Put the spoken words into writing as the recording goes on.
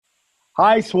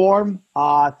Hi, Swarm.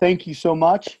 Thank you so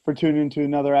much for tuning into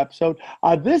another episode.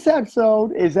 This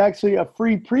episode is actually a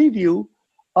free preview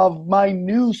of my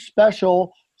new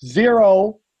special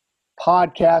Zero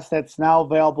podcast that's now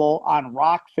available on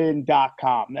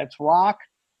rockfin.com. That's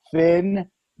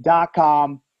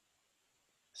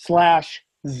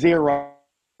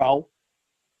rockfin.com/zero.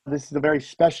 This is a very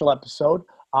special episode.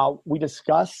 We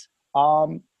discuss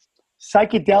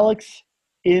psychedelics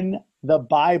in the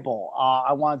Bible.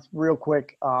 I want real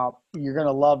quick. You're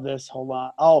gonna love this. Hold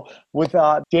on. Oh, with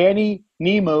Danny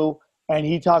Nemu, and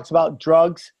he talks about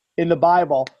drugs in the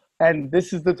Bible. And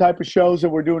this is the type of shows that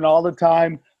we're doing all the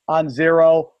time on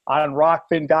Zero on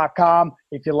Rockfin.com.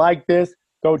 If you like this,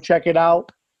 go check it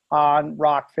out on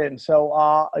Rockfin.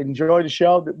 So enjoy the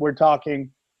show. We're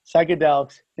talking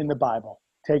psychedelics in the Bible.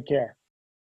 Take care.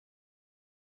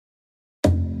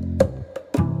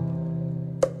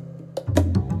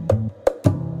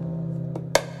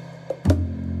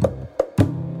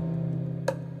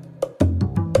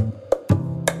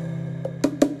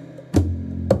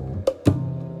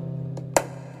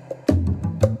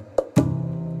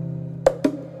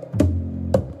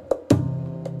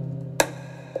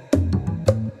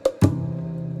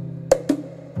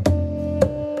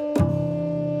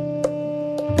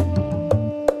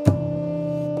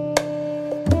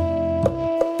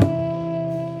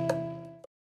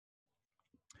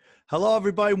 Hello,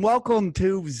 everybody. Welcome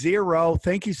to Zero.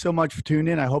 Thank you so much for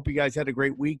tuning in. I hope you guys had a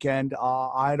great weekend.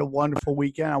 I had a wonderful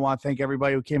weekend. I want to thank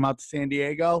everybody who came out to San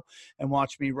Diego and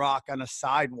watched me rock on a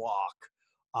sidewalk.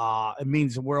 It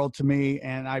means the world to me,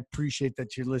 and I appreciate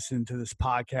that you're listening to this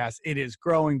podcast. It is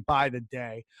growing by the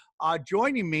day.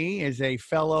 Joining me is a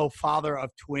fellow father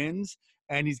of twins,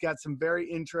 and he's got some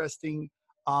very interesting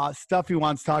stuff he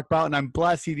wants to talk about, and I'm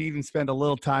blessed he'd even spend a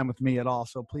little time with me at all.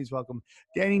 So please welcome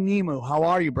Danny Nemu. How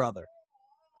are you, brother?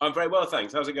 I'm very well,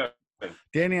 thanks. How's it going?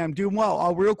 Danny, I'm doing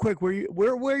well. Real quick,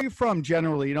 where are you from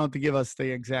generally? You don't have to give us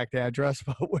the exact address,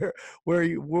 but where are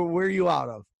you out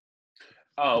of?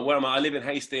 Oh, where am I? I live in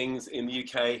Hastings in the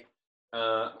UK,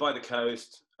 by the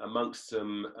coast, amongst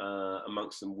some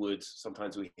woods.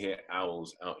 Sometimes we hear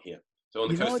owls out here. So on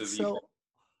the coast of the UK.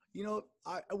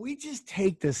 We just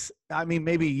take this. I mean,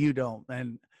 maybe you don't,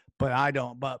 but I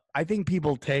don't. But I think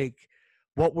people take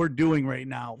what we're doing right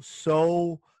now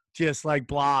so just like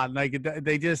blah, like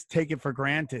they just take it for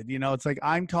granted. It's like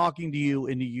I'm talking to you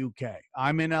in the UK.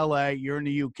 I'm in LA. You're in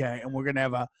the UK, and we're gonna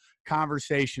have a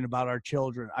conversation about our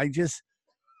children.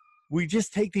 We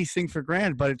just take these things for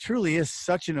granted, but it truly is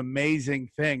such an amazing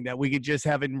thing that we could just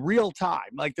have in real time.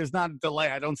 Like there's not a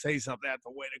delay. I don't say something, I have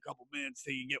to wait a couple minutes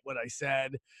till you get what I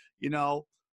said. I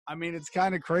mean, it's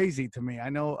kind of crazy to me. I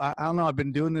don't know. I've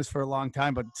been doing this for a long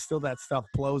time, but still that stuff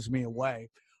blows me away.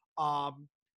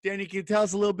 Danny, can you tell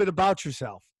us a little bit about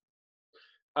yourself?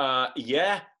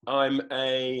 Yeah,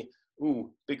 big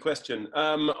question.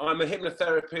 I'm a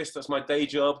hypnotherapist. That's my day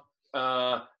job.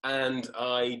 And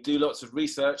I do lots of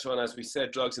research on, as we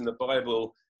said, drugs in the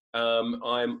Bible.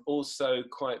 I'm also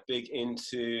quite big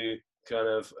into kind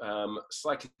of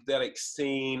psychedelic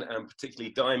scene, and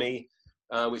particularly Daime,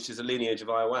 which is a lineage of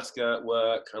ayahuasca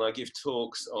work. And I give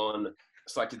talks on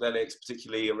psychedelics,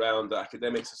 particularly around the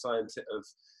academics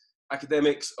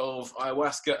of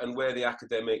ayahuasca and where the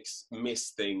academics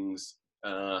miss things.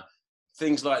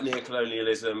 Things like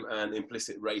neocolonialism and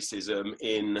implicit racism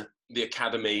in the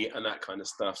academy and that kind of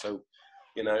stuff. So,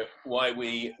 why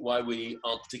we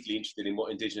aren't particularly interested in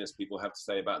what Indigenous people have to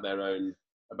say about their own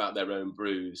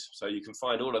brews. So you can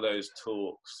find all of those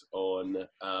talks on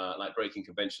like Breaking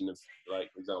Convention of,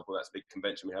 like, for example, that's a big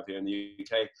convention we have here in the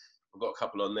UK. I've got a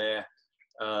couple on there.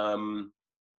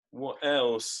 What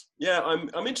else? Yeah,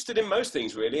 I'm interested in most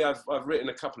things, really. I've written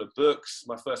a couple of books.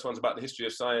 My first one's about the history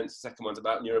of science. The second one's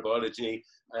about neurobiology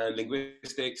and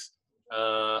linguistics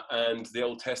and the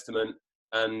Old Testament.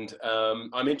 And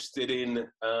I'm interested in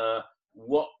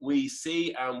what we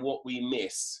see and what we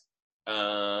miss.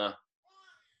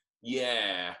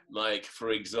 Like,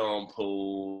 for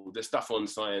example, the stuff on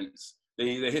science.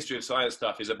 The history of science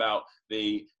stuff is about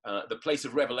the place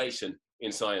of revelation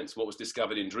in science, what was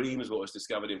discovered in dreams, what was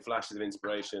discovered in flashes of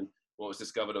inspiration, what was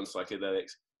discovered on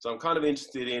psychedelics. So I'm kind of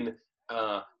interested in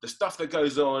the stuff that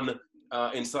goes on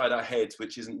inside our heads,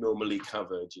 which isn't normally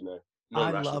covered,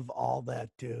 I love all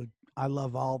that, dude. I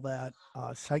love all that.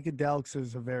 Psychedelics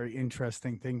is a very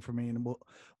interesting thing for me, and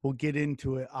we'll get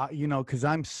into it. Because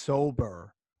I'm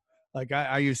sober. Like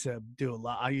I used to do a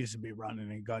lot. I used to be running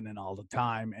and gunning all the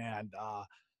time, and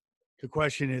The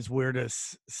question is, where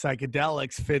does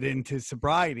psychedelics fit into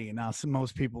sobriety? And now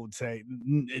most people would say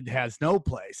it has no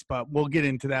place, but we'll get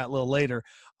into that a little later.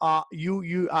 I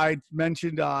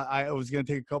mentioned I was going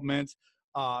to take a couple minutes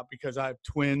because I have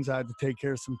twins. I had to take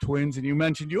care of some twins, and you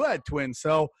mentioned you had twins.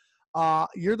 So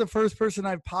you're the first person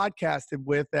I've podcasted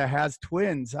with that has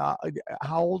twins. How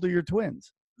old are your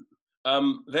twins?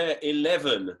 They're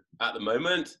 11 at the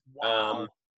moment. Wow.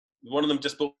 One of them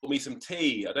just bought me some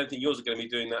tea. I don't think yours are going to be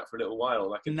doing that for a little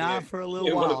while. Not for a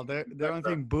little while. The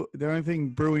only thing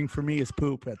brewing for me is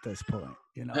poop at this point.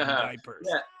 Diapers.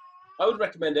 Yeah, I would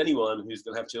recommend anyone who's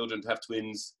going to have children to have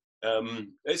twins.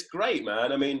 It's great,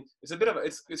 man. I mean,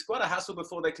 it's quite a hassle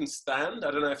before they can stand.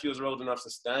 I don't know if yours are old enough to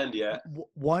stand yet.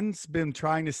 One's been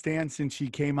trying to stand since she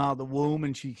came out of the womb,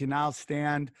 and she can now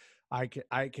stand. I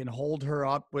can hold her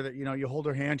up with it. You hold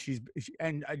her hand.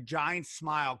 And a giant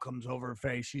smile comes over her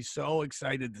face. She's so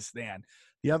excited to stand.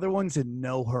 The other one's in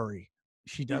no hurry.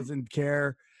 She doesn't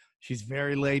care. She's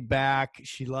very laid back.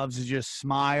 She loves to just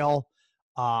smile.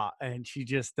 And she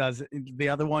just does. The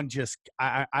other one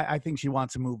I think she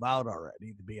wants to move out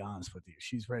already, to be honest with you.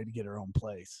 She's ready to get her own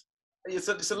place.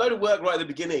 It's a load of work right at the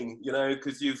beginning,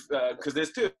 because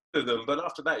there's two of them, but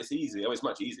after that it's easy. It's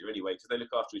much easier anyway because they look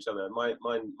after each other. Mine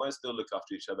still look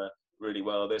after each other really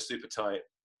well. They're super tight,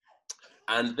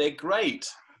 and they're great.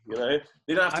 You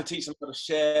don't have to teach them how to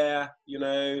share.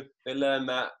 They learn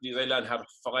that. They learn how to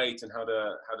fight and how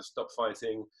to stop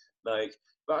fighting.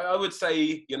 But I would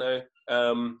say,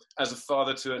 as a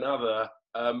father to another,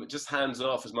 just hands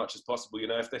off as much as possible.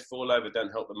 If they fall over,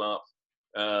 don't help them up.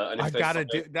 And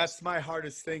if that's my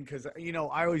hardest thing, because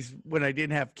I always, when I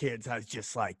didn't have kids, I was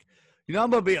just like, I'm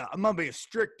gonna be a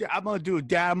strict. I'm gonna do a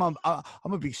dad. I'm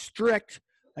gonna be strict.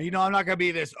 I'm not gonna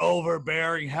be this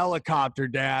overbearing helicopter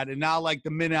dad. And now, like,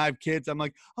 the minute I have kids, I'm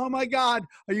like, oh my God,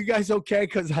 are you guys okay?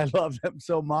 Because I love them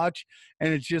so much,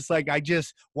 and it's just like I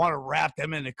just want to wrap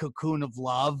them in a cocoon of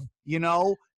love,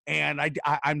 And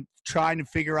I'm trying to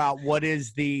figure out what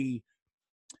is the,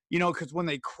 because when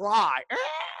they cry.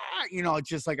 It's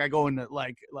just like I go into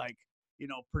like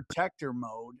protector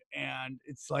mode, and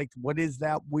it's like, what is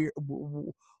that weird?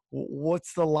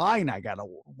 What's the line I gotta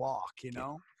walk? It's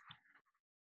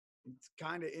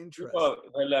kind of interesting. Well,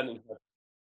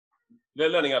 they're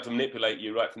learning how to manipulate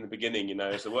you right from the beginning,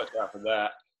 So watch out for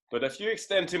that. But if you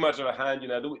extend too much of a hand,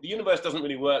 the universe doesn't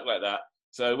really work like that.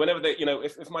 So whenever they,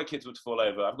 if my kids were to fall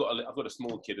over, I've got a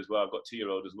small kid as well. I've got a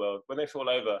 2-year-old as well. When they fall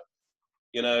over,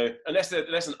 unless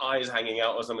an eye is hanging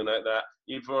out or something like that,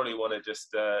 you probably want to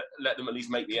just let them at least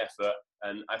make the effort.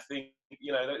 And I think,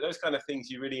 those kind of things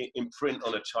you really imprint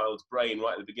on a child's brain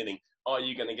right at the beginning. Are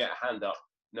you going to get a hand up?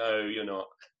 No, you're not.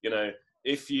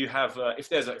 If you have,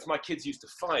 if my kids used to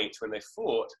fight when they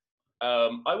fought,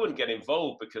 I wouldn't get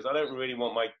involved because I don't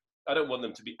want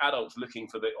them to be adults looking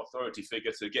for the authority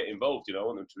figure to get involved. I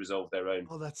want them to resolve their own.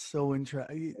 Oh, that's so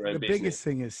interesting. The biggest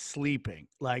thing is sleeping.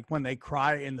 Like when they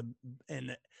cry in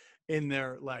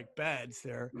their like beds,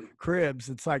 their cribs,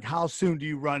 it's like, how soon do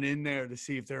you run in there to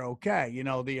see if they're okay?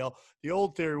 The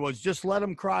old theory was just let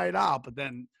them cry it out, but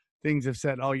then things have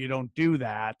said, oh, you don't do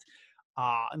that.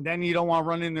 And then you don't want to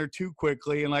run in there too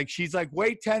quickly. And like, she's like,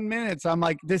 wait 10 minutes. I'm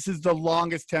like, this is the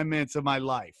longest 10 minutes of my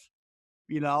life.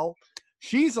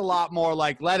 She's a lot more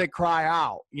like, let it cry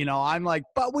out. I'm like,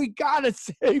 but we got to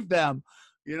save them.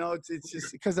 It's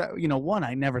just because, one,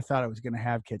 I never thought I was going to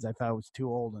have kids. I thought I was too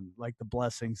old, and like the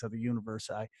blessings of the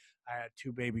universe, I had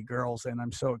 2 baby girls, and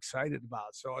I'm so excited about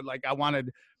it. So like I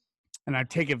wanted, and I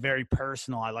take it very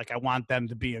personal. I want them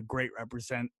to be a great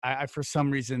I for some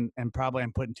reason, and probably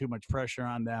I'm putting too much pressure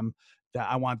on them, that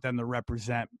I want them to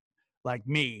represent like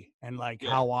me and like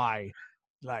how I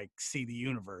like see the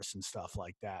universe and stuff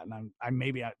like that. And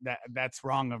that's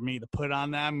wrong of me to put on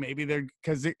them. Maybe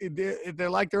because if they're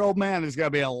like their old man, there's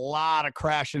gonna be a lot of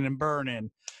crashing and burning,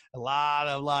 a lot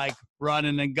of like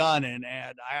running and gunning,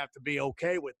 and I have to be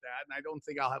okay with that. And I don't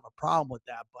think I'll have a problem with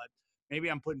that, but maybe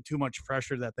I'm putting too much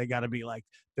pressure that they got to be like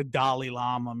the Dalai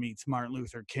Lama meets Martin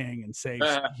Luther King and saves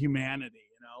humanity.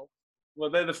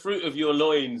 Well, they're the fruit of your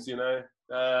loins. There's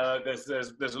a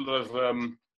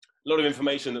lot of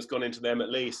information that's gone into them, at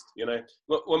least.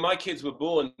 When my kids were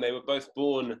born, they were both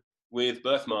born with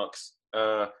birthmarks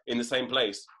in the same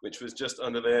place, which was just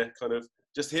under their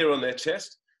just here on their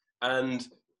chest. And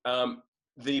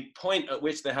the point at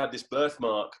which they had this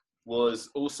birthmark was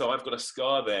also, I've got a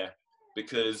scar there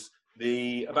because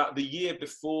about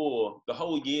the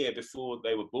whole year before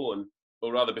they were born,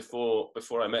 or rather before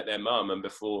I met their mum and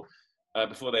before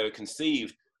they were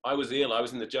conceived, I was ill. I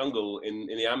was in the jungle in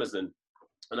the Amazon.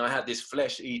 And I had this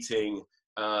flesh-eating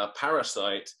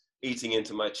parasite eating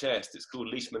into my chest. It's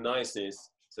called leishmaniasis.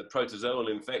 It's a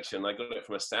protozoal infection. I got it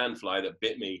from a sandfly that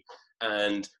bit me,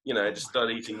 and it just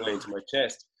started eating away into my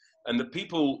chest. And the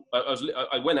people,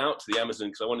 I went out to the Amazon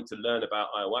because I wanted to learn about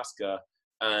ayahuasca,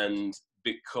 and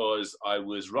because I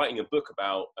was writing a book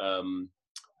about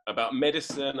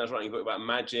medicine. I was writing a book about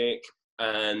magic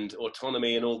and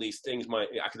autonomy and all these things. My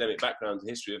academic background,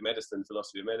 history of medicine,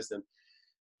 philosophy of medicine.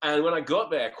 And when I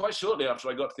got there, quite shortly after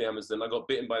I got to the Amazon, I got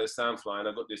bitten by the sandfly, and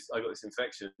I got this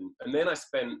infection. And then I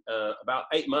spent about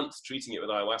 8 months treating it with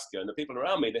ayahuasca. And the people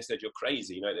around me, they said, "You're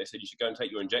crazy." They said, "You should go and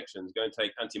take your injections, go and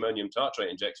take antimonium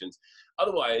tartrate injections.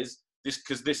 Otherwise,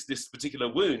 because this particular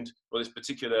wound or this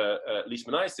particular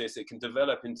leishmaniasis, it can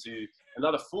develop into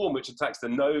another form which attacks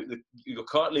your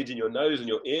cartilage in your nose and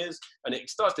your ears, and it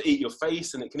starts to eat your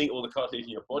face, and it can eat all the cartilage in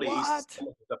your body, What?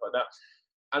 stuff like that."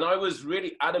 And I was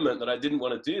really adamant that I didn't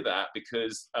want to do that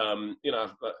because,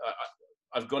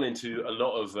 I've gone into a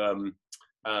lot of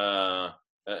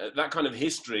that kind of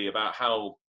history about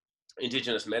how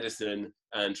indigenous medicine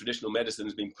and traditional medicine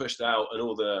has been pushed out, and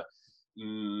all the. I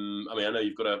know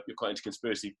you're quite into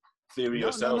conspiracy theory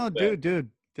yourself. No,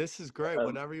 dude, this is great.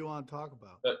 Whatever you want to talk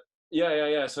about.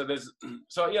 Yeah. So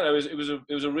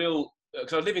it was a real.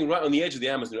 Because I was living right on the edge of the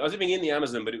Amazon. I was living in the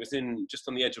Amazon, but it was just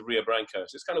on the edge of Rio Branco.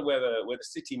 So it's kind of where the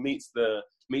city meets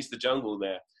the jungle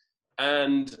there,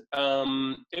 and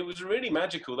it was really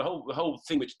magical. The whole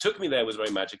thing which took me there was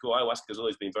very magical. Ayahuasca has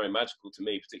always been very magical to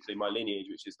me, particularly my lineage,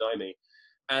 which is Daime.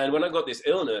 And when I got this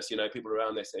illness, people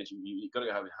around there said, you got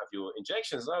to have your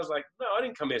injections. And I was like, no, I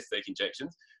didn't come here to take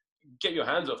injections. Get your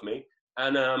hands off me.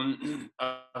 And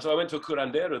so I went to a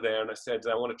curandero there, and I said,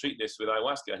 I want to treat this with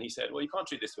ayahuasca. And he said, well, you can't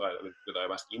treat this with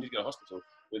ayahuasca. You need to go to hospital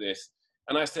with this.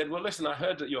 And I said, well, listen, I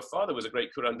heard that your father was a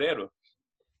great curandero.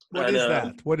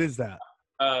 What is that?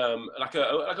 Like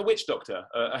a witch doctor,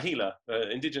 a healer,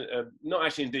 indigenous, not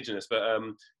actually indigenous, but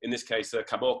in this case, a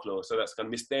caboclo. So that's kind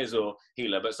of mestizo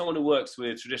healer, but someone who works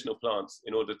with traditional plants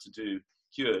in order to do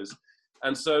cures.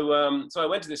 And so I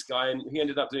went to this guy, and he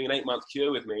ended up doing an 8-month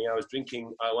cure with me. I was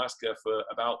drinking ayahuasca for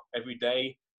about every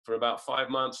day for about 5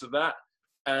 months of that.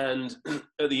 And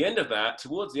at the end of that,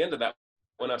 towards the end of that,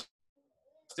 when I was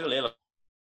still ill,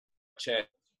 chest,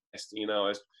 I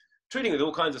was treating with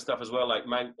all kinds of stuff as well, like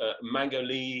mango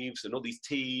leaves and all these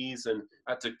teas, and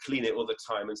I had to clean it all the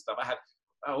time and stuff. I had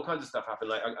all kinds of stuff happen.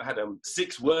 Like I had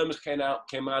 6 worms came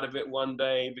out of it one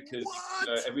day, because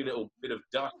every little bit of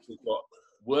dust has got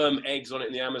worm eggs on it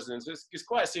in the Amazon. So it's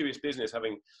quite a serious business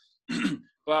having.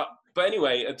 but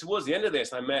anyway, towards the end of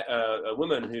this, I met a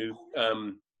woman who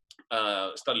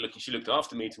started looking. She looked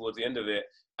after me towards the end of it,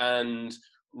 and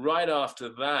right after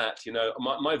that,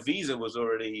 my visa was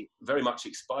already very much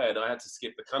expired. I had to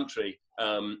skip the country,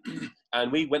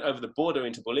 and we went over the border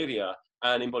into Bolivia.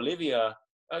 And in Bolivia,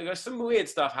 some weird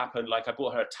stuff happened. Like I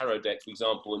bought her a tarot deck, for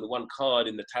example, and the one card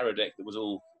in the tarot deck that was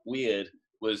all weird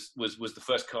was the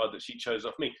first card that she chose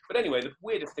off me. But anyway, the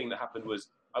weirdest thing that happened was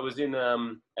I was in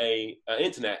a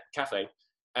internet cafe,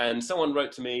 and someone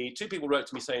wrote to me. 2 people wrote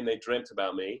to me saying they dreamt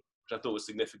about me, which I thought was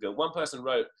significant. One person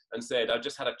wrote and said, "I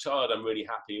just had a child, I'm really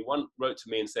happy." One wrote to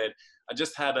me and said, I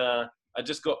just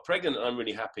got pregnant, and I'm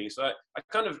really happy." So I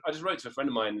just wrote to a friend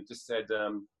of mine and just said,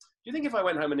 "Do you think if I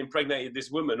went home and impregnated this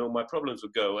woman, all my problems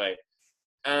would go away?"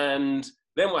 And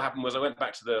then what happened was I went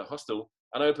back to the hostel,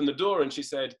 and I opened the door, and she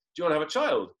said, "Do you want to have a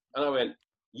child?" And I went,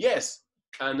 "Yes."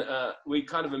 And we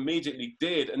kind of immediately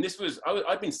did. And this was,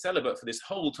 I'd been celibate for this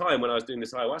whole time when I was doing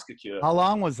this ayahuasca cure. How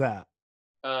long was that?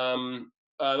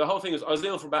 The whole thing was, I was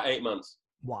ill for about 8 months.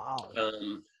 Wow.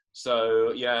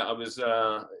 So yeah, I was,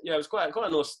 it was quite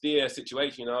an austere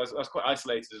situation. I was quite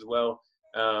isolated as well,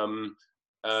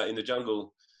 in the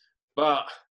jungle.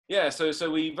 But yeah, so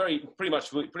we pretty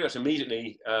much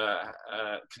immediately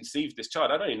conceived this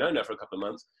child. I'd only known her for a couple of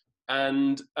months.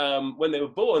 And when they were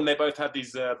born, they both had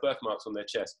these birthmarks on their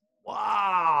chest.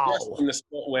 Wow. Just in the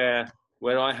spot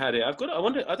where I had it. I don't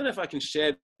know if I can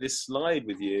share this slide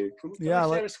with you.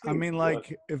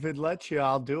 If it lets you,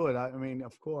 I'll do it.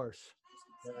 Of course.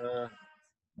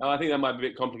 I think that might be a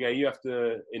bit complicated. You have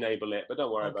to enable it, but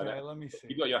don't worry about it. Okay, let me see.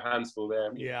 You got your hands full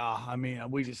there. Yeah,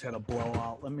 we just had a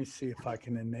blowout. Let me see if I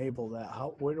can enable that.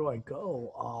 Where do I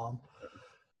go?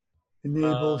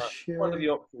 Enable share. One of the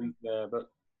options there, but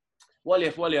while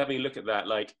you're having a look at that,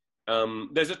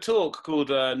 there's a talk called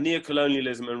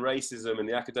Neocolonialism and Racism in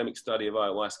the Academic Study of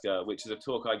Ayahuasca, which is a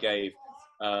talk I gave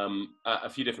at a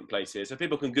few different places. So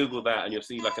people can Google that, and you'll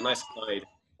see like a nice slide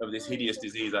of this hideous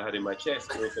disease I had in my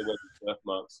chest, and also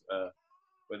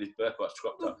where these birthmarks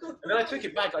cropped up. And then I took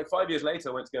it back, like 5 years later,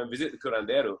 I went to go and visit the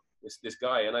curandero, this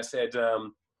guy, and I said,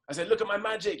 "Look at my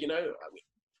magic,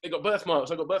 I got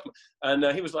birthmarks. And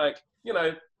he was like,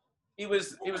 he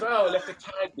was oh, I left a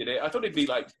tag in it. I thought he'd be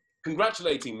like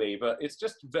congratulating me, but it's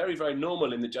just very, very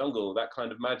normal in the jungle. That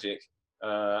kind of magic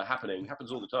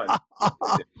happens all the time.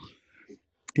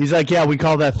 He's like, yeah, we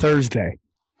call that Thursday.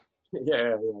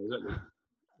 Yeah, exactly.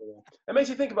 Yeah. It makes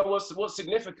you think about what's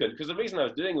significant, because the reason I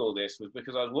was doing all this was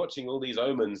because I was watching all these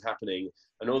omens happening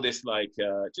and all this like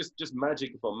just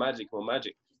magic upon magic upon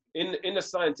magic. In the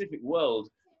scientific world,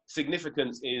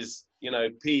 significance is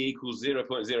p equals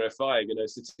 0.05,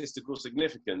 statistical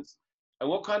significance. And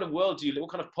what kind of world do you live?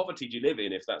 What kind of poverty do you live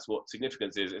in if that's what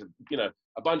significance is?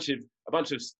 A bunch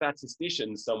of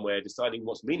statisticians somewhere deciding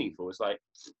what's meaningful. It's like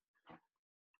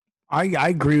I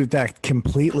agree with that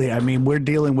completely. I mean, we're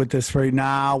dealing with this right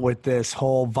now with this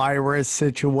whole virus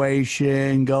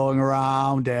situation going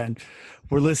around, and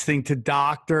we're listening to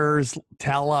doctors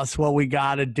tell us what we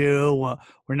got to do.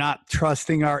 We're not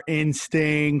trusting our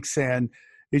instincts, and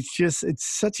it's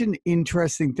such an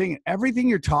interesting thing. Everything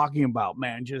you're talking about,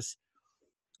 man, just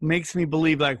makes me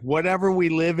believe like whatever we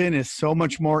live in is so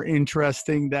much more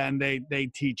interesting than they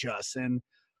teach us. And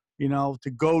to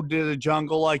go to the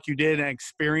jungle like you did and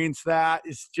experience that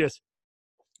is just,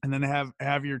 and then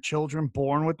have your children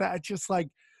born with that. It's just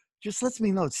lets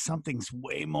me know something's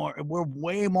we're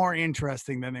way more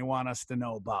interesting than they want us to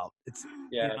know about. It's,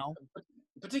 yeah,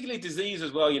 particularly disease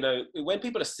as well. When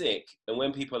people are sick and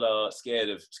when people are scared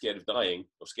of dying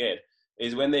or scared,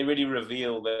 is when they really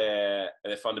reveal their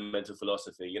fundamental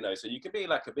philosophy. So you can be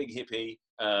like a big hippie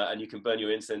and you can burn your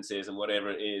incenses and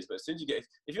whatever it is, but as soon as if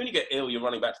you only get ill, you're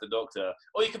running back to the doctor.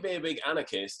 Or you can be a big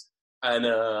anarchist and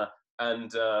not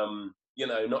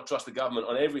trust the government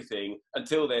on everything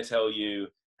until they tell you,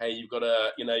 hey, you've got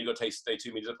to stay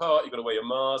 2 meters apart. You've got to wear your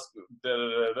mask.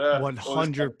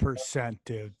 100%,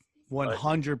 dude.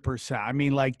 100%. I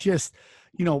mean, like, just,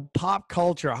 pop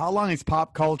culture. How long has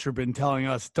pop culture been telling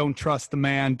us don't trust the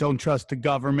man, don't trust the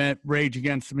government, rage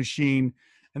against the machine?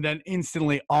 And then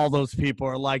instantly all those people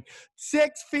are like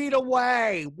 6 feet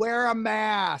away, wear a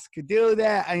mask, do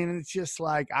that. I mean, it's just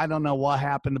like, I don't know what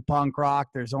happened to punk rock.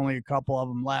 There's only a couple of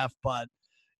them left, but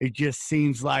it just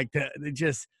seems like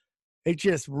it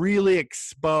just really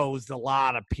exposed a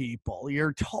lot of people.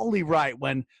 You're totally right.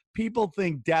 When people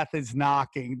think death is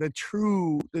knocking, the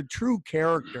true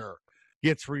character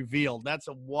gets revealed. That's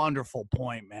a wonderful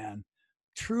point, man.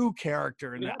 True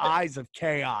character in the eyes of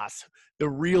chaos, the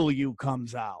real you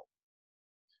comes out.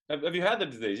 Have you had the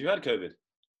disease? You had COVID?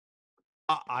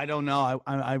 I don't know.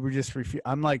 I would just refuse.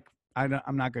 I'm like, I'm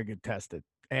not going to get tested.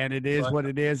 And it is what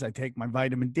it is. I take my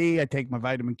vitamin D, I take my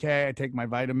vitamin K, I take my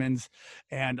vitamins,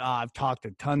 and I've talked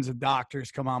to tons of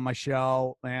doctors come on my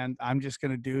show, and I'm just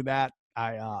going to do that.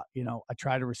 I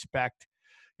try to respect,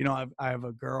 I have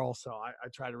a girl, so I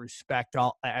try to respect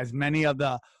as many of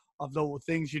the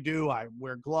things you do. I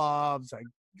wear gloves.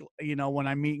 When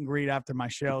I meet and greet after my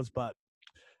shows, but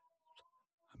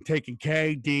taking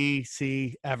K, D,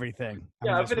 C, everything.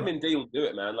 Yeah, vitamin D will do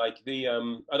it, man. Like I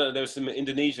don't know, there was some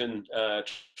Indonesian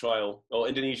trial or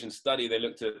Indonesian study. They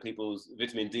looked at people's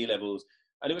vitamin D levels,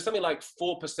 and it was something like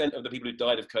 4% of the people who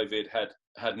died of COVID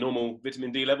had normal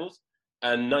vitamin D levels,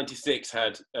 and 96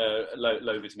 had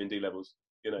low vitamin D levels.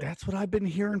 That's what I've been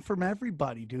hearing from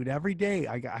everybody, dude. Every day,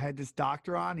 I had this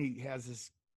doctor on. He has this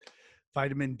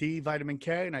vitamin D, vitamin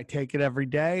K, and I take it every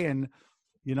day, and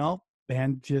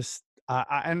and just.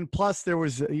 And plus there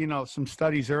was, some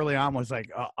studies early on was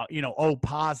like, O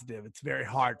positive. It's very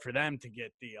hard for them to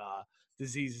get the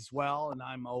disease as well. And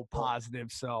I'm O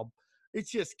positive. So it's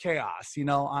just chaos.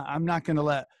 I'm not going to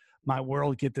let my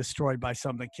world get destroyed by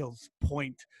something that kills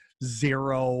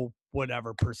 0.0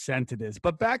 whatever percent it is.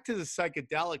 But back to the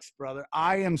psychedelics, brother.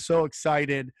 I am so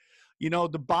excited.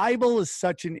 The Bible is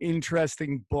such an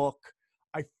interesting book.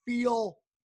 I feel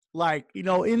like,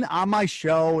 on my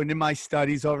show and in my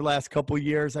studies over the last couple of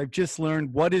years, I've just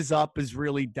learned what is up is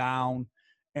really down.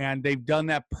 And they've done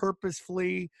that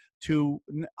purposefully to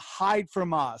hide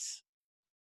from us,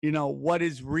 what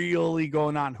is really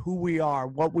going on, who we are,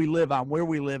 what we live on, where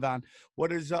we live on,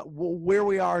 what is where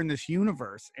we are in this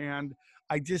universe. And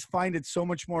I just find it so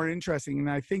much more interesting.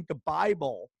 And I think the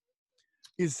Bible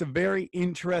is a very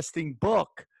interesting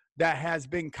book that has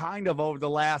been kind of over the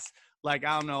last,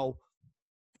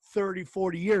 30,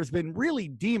 40 years been really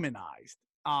demonized.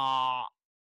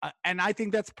 And I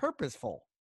think that's purposeful.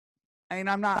 And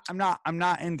I'm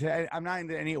not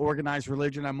into any organized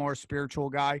religion. I'm more a spiritual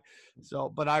guy.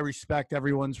 So, but I respect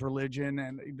everyone's religion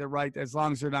and they're right. As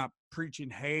long as they're not preaching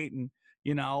hate and,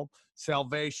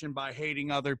 salvation by hating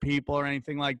other people or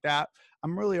anything like that,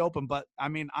 I'm really open. But I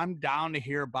mean, I'm down to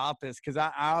hear about this because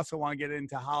I also want to get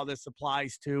into how this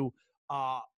applies to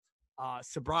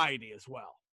sobriety as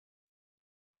well.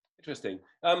 Interesting.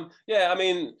 Yeah, I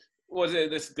mean, was it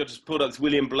this? I just pulled up this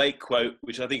William Blake quote,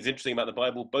 which I think is interesting about the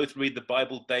Bible. Both read the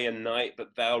Bible day and night,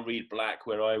 but thou read black,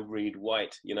 where I read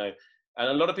white. You know, and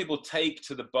a lot of people take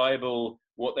to the Bible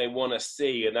what they want to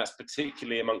see, and that's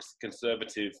particularly amongst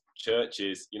conservative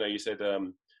churches. You know, you said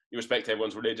you respect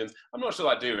everyone's religions. I'm not sure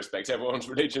I do respect everyone's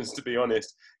religions, to be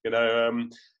honest. You know,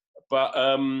 but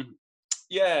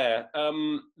yeah,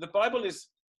 the Bible is.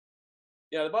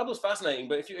 Yeah, the Bible's fascinating,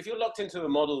 but if you're locked into a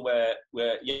model where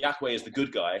Yahweh is the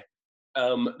good guy,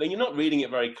 then you're not reading it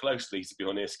very closely, to be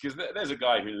honest, because there's a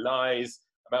guy who lies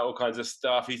about all kinds of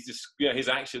stuff. He's just, you know, his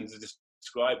actions are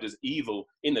described as evil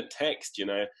in the text. You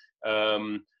know,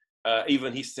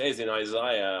 even he says in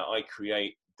Isaiah, "I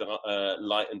create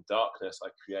light and darkness. I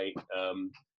create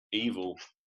evil."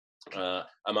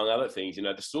 Among other things, you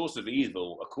know, the source of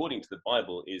evil, according to the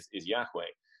Bible, is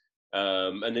Yahweh.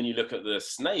 And then you look at the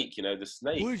snake, you know, the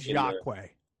snake. Who's Yahweh?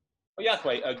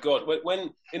 Yahweh, God.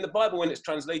 When in the Bible, when it's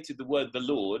translated the word "the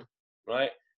Lord,"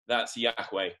 right, that's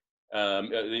Yahweh.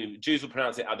 The Jews will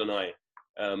pronounce it Adonai.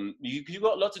 You've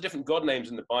got lots of different God names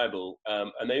in the Bible,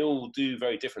 and they all do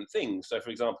very different things. So, for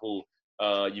example,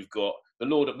 you've got the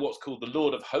Lord of what's called the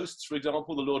Lord of Hosts, for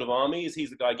example, the Lord of Armies. He's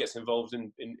the guy who gets involved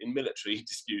in military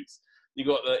disputes. You've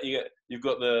got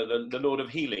the Lord of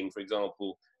Healing, for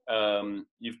example.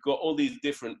 You've got all these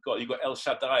different gods. You've got El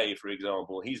Shaddai, for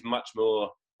example. He's much more,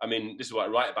 I mean, this is what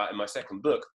I write about in my second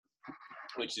book,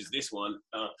 which is this one,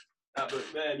 that book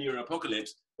there,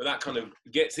 Neuroapocalypse, but that kind of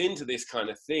gets into this kind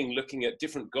of thing, looking at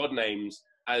different God names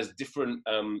as different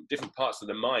parts of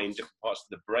the mind, different parts of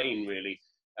the brain, really.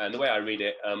 And the way I read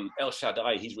it, El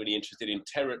Shaddai, he's really interested in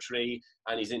territory,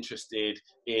 and he's interested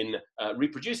in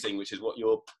reproducing, which is what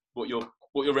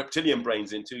your reptilian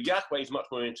brain's into. Yahweh is much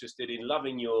more interested in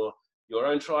loving your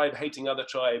own tribe, hating other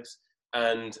tribes,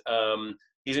 and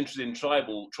he's interested in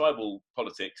tribal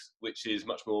politics, which is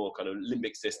much more kind of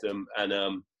limbic system.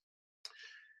 And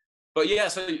but yeah,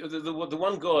 so the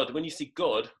one God, when you see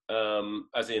God,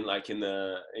 as in like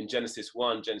in Genesis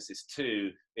 1, Genesis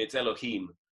 2, it's Elohim.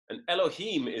 And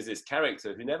Elohim is this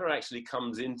character who never actually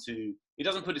comes into, he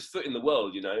doesn't put his foot in the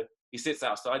world, you know. He sits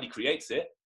outside, he creates it,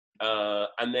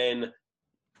 and then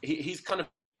he's kind of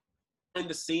in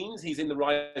the scenes. He's in the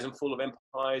rise and fall of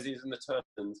empires, he's in the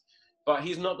turns, but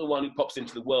he's not the one who pops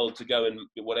into the world to go and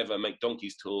whatever, make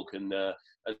donkeys talk and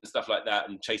stuff like that,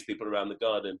 and chase people around the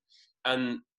garden.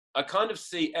 And I kind of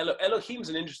see Elohim's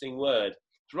an interesting word.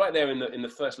 It's right there in the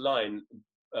first line,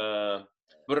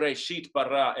 Bereshit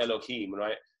bara Elohim,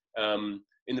 right?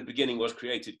 In the beginning was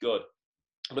created God.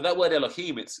 But that word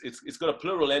Elohim, it's got a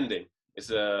plural ending. It's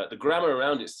the grammar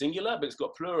around it's singular, but it's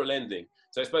got plural ending.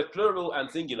 So it's both plural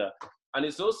and singular. And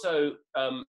it's also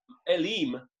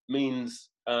Elim means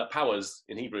powers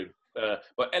in Hebrew.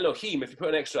 But Elohim, if you put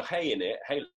an extra hey in it,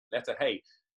 letter hey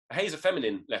is a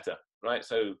feminine letter, right?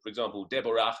 So for example,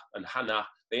 Deborah and Hannah,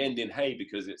 they end in hey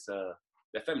because it's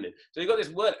they're feminine. So you've got this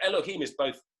word Elohim is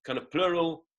both kind of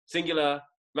plural, singular,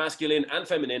 masculine and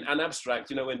feminine and abstract.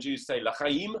 You know, when Jews say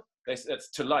lachaim, that's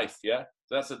to life, yeah?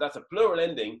 So that's a plural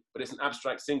ending, but it's an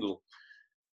abstract single.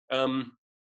 And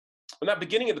that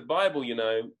beginning of the Bible, you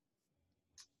know,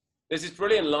 there's this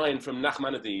brilliant line from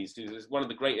Nachmanides, who's one of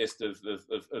the greatest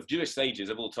of Jewish sages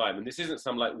of all time. And this isn't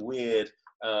some like weird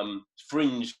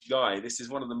fringe guy. This is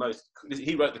one of the most,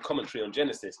 he wrote the commentary on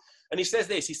Genesis. And he says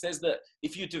this, he says that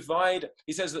if you divide,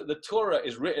 he says that the Torah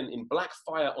is written in black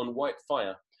fire on white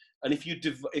fire. And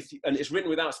and it's written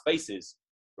without spaces,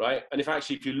 right? And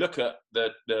if you look at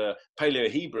the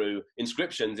Paleo-Hebrew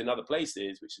inscriptions in other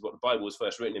places, which is what the Bible was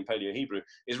first written in Paleo-Hebrew,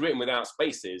 is written without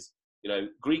spaces. You know,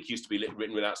 Greek used to be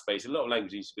written without spaces. A lot of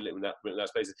languages used to be written without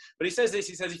spaces. But he says this,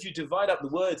 he says, if you divide up the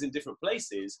words in different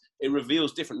places, it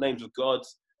reveals different names of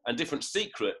gods and different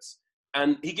secrets.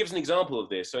 And he gives an example of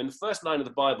this. So in the first line of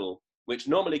the Bible, which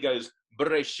normally goes,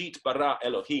 Bereshit bara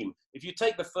Elohim, if you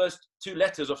take the first two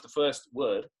letters off the first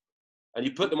word, and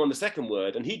you put them on the second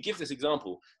word, and he gives this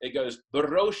example, it goes,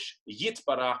 Barosh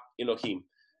yitbara Elohim,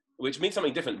 which means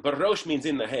something different. Barosh means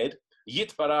in the head,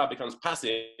 yitbara becomes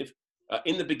passive,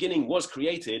 in the beginning was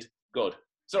created God.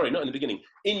 Sorry, not in the beginning.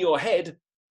 In your head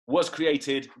was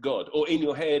created God, or in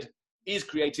your head is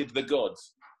created the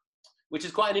gods, which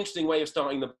is quite an interesting way of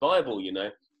starting the Bible, you know.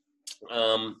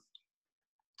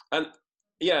 And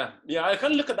yeah, I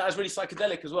kind of look at that as really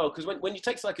psychedelic as well, because when you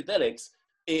take psychedelics,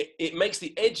 it makes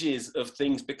the edges of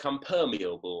things become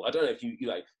permeable. I don't know if you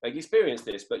like experience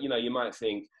this, but you know, you might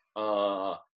think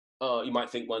one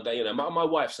day, you know, my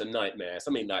wife's a nightmare,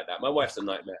 something like that. My wife's a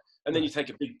nightmare. And then you take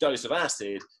a big dose of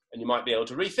acid and you might be able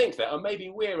to rethink that. Or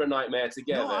maybe we're a nightmare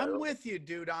together. No, I'm with you,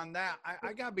 dude, on that.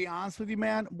 I gotta be honest with you,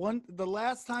 man. The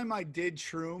last time I did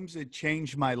shrooms, it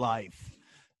changed my life.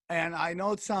 And I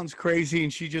know it sounds crazy,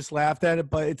 and she just laughed at it,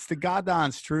 but it's the God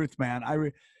honest truth, man.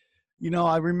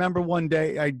 I remember one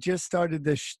day I just started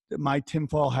my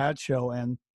tinfoil hat show,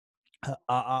 and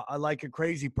I like a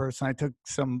crazy person. I took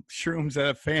some shrooms that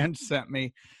a fan sent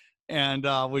me, and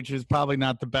which is probably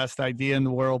not the best idea in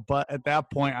the world. But at that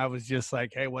point, I was just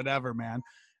like, hey, whatever, man.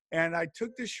 And I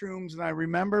took the shrooms, and I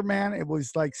remember, man, it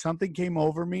was like something came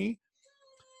over me,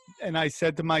 and I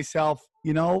said to myself,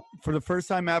 for the first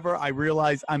time ever, I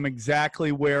realized I'm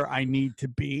exactly where I need to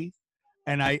be,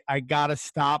 and I got to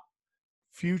stop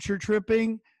future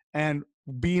tripping and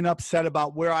being upset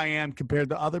about where I am compared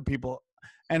to other people.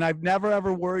 And I've never,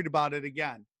 ever worried about it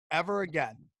again, ever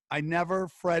again. I never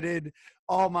fretted,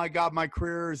 oh my God, my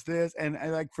career is this. And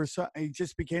it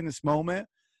just became this moment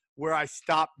where I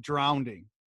stopped drowning.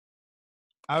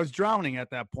 I was drowning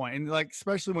at that point. And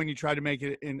especially when you try to make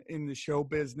it in the show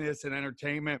business and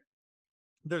entertainment,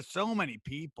 there's so many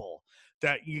people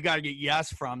that you got to get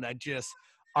yes from that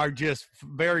are just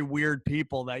very weird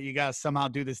people that you got to somehow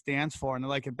do this dance for. And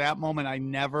at that moment, I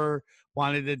never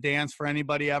wanted to dance for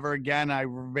anybody ever again. I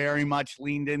very much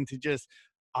leaned into just,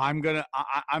 I'm the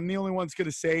only one that's going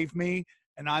to save me.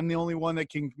 And I'm the only one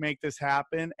that can make this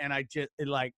happen. And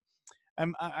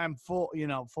I'm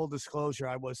full disclosure.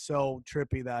 I was so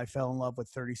trippy that I fell in love with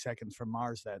 30 Seconds from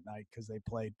Mars that night because they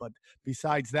played. But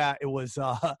besides that, it was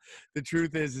the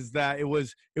truth is that it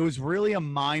was really a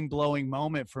mind blowing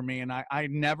moment for me, and I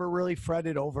never really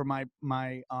fretted over my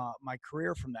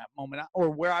career from that moment or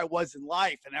where I was in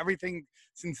life, and everything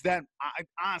since then.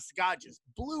 Honest to God, just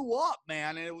blew up,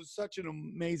 man, and it was such an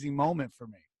amazing moment for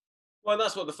me. Well,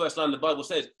 that's what the first line of the Bible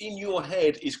says. In your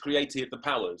head is created the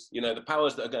powers, the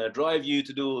powers that are going to drive you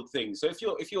to do all things. So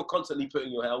if you're constantly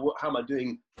putting your head, how am I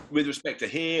doing with respect to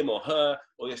him or her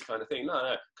or this kind of thing?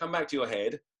 No. Come back to your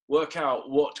head, work out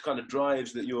what kind of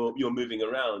drives that you're moving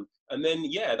around. And then,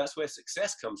 that's where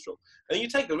success comes from. And you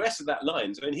take the rest of that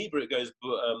line. So in Hebrew, it goes,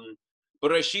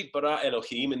 Bereshit bara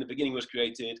Elohim, in the beginning was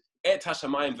created, et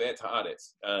hashamayim ve'et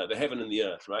haaretz, the heaven and the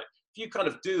earth, right? If you kind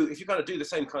of do the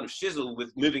same kind of shizzle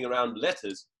with moving around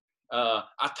letters, ata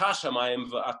shamayim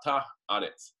v'ata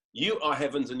aretz. You are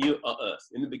heavens and you are earth.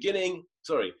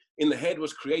 In the head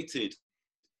was created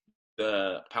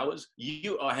the powers.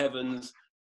 You are heavens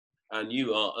and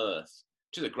you are earth,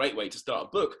 which is a great way to start a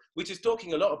book, which is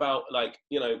talking a lot about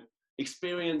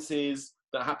experiences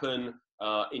that happen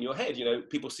in your head.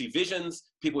 People see visions,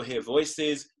 people hear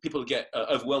voices, people get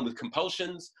overwhelmed with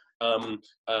compulsions.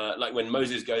 Like when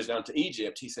Moses goes down to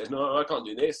Egypt, he says, no, I can't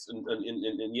do this.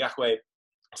 And Yahweh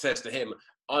says to him,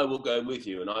 I will go with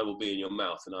you and I will be in your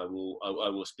mouth and I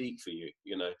will speak for you,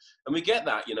 And we get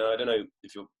that, I don't know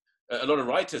if a lot of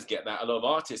writers get that, a lot of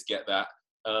artists get that.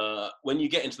 When you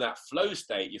get into that flow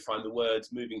state, you find the words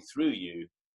moving through you.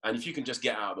 And if you can just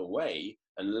get out of the way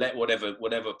and let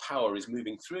whatever power is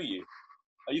moving through you,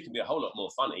 you can be a whole lot more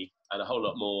funny and a whole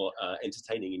lot more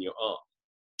entertaining in your art.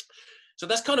 So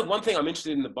that's kind of one thing I'm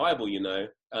interested in the Bible,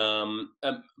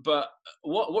 But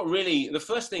what really, the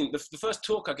first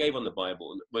talk I gave on the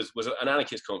Bible was an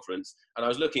anarchist conference, and I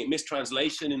was looking at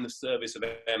mistranslation in the service of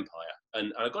empire,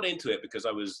 and I got into it because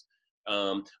I was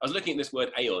looking at this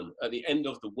word aeon. At the end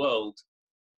of the world,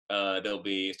 there'll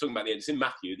be. It's talking about it's in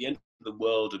Matthew. At the end of the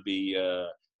world would be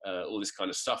all this kind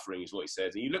of suffering, is what he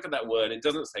says. And you look at that word, it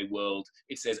doesn't say world,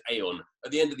 it says aeon,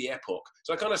 at the end of the epoch.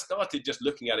 So I kind of started just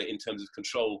looking at it in terms of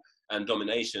control and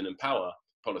domination and power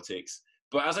politics.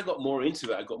 But as I got more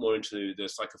into it, I got more into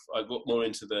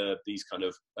these kind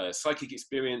of psychic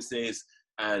experiences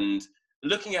and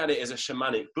looking at it as a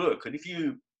shamanic book. And if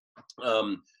you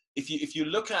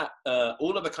look at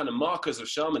all of the kind of markers of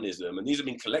shamanism, and these have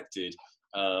been collected,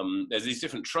 there's these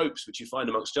different tropes which you find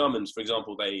amongst shamans. For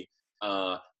example, they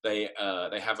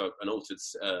have an altered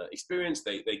experience.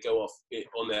 They go off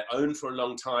on their own for a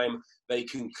long time. They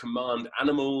can command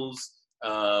animals.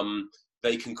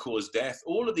 They can cause death.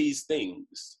 All of these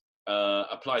things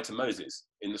apply to Moses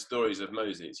in the stories of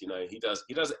Moses. He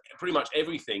does pretty much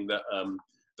everything that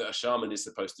a shaman is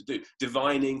supposed to do.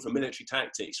 Divining for military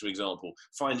tactics, for example,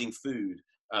 finding food,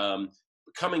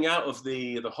 coming out of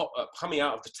the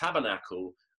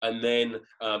tabernacle, and then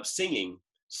singing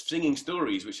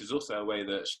stories, which is also a way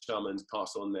that shamans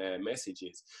pass on their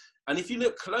messages. And if you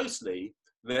look closely,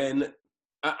 then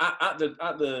at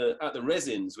the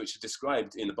resins which are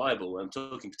described in the Bible, I'm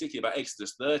talking particularly about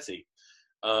Exodus 30,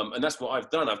 and that's what I've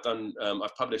done.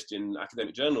 I've published in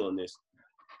Academic Journal on this.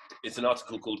 It's an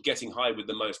article called "Getting High with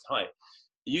the Most High,"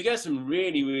 you get some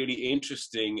really, really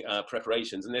interesting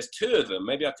preparations, and there's two of them.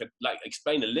 Maybe I could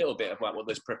explain a little bit about what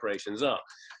those preparations are,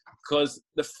 because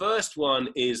the first one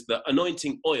is the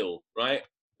anointing oil, right?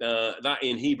 That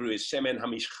in Hebrew is shemen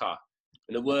hamishcha,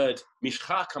 and the word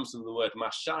mishcha comes from the word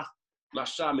mashah.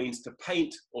 Mashah means to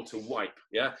paint or to wipe.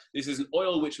 Yeah, this is an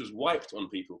oil which was wiped on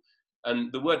people.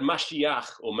 And the word Mashiach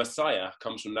or Messiah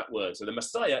comes from that word. So the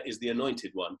Messiah is the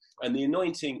anointed one. And the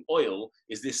anointing oil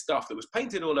is this stuff that was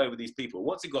painted all over these people.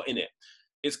 What's it got in it?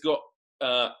 It's got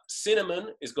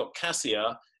cinnamon, it's got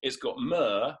cassia, it's got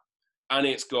myrrh, and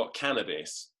it's got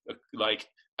cannabis.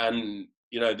 And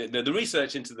you know, the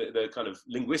research into the kind of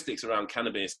linguistics around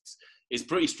cannabis is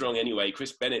pretty strong anyway.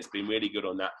 Chris Bennett's been really good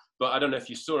on that. But I don't know if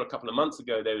you saw a couple of months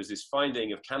ago, there was this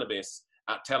finding of cannabis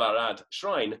at Tel Arad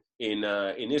Shrine in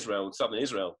Israel, southern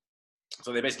Israel.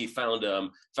 So they basically found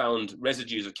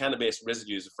residues of cannabis,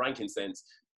 residues of frankincense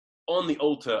on the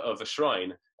altar of a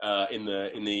shrine in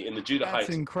the Judahite. That's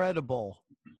incredible.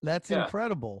 That's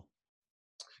incredible.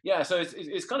 Yeah, so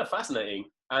it's kind of fascinating,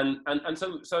 and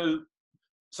so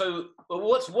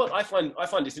what I find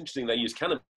it's interesting they use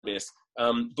cannabis,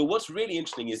 but what's really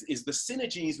interesting is the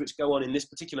synergies which go on in this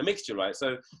particular mixture, right?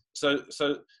 So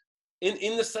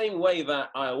in the same way that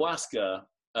ayahuasca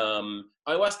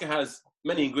has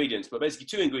many ingredients, but basically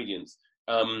two ingredients,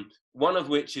 one of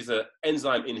which is an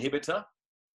enzyme inhibitor,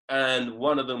 and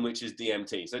one of them which is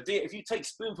DMT. So if you take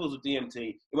spoonfuls of DMT,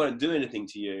 it won't do anything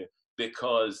to you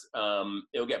because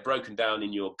it'll get broken down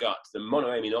in your gut. The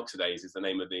monoamine oxidase is the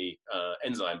name of the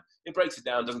enzyme. It breaks it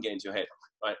down, doesn't get into your head,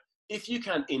 right? If you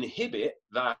can inhibit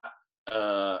that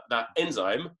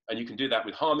enzyme, and you can do that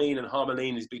with harmine and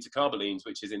harmaline, these beta carbolines,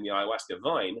 which is in the ayahuasca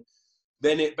vine,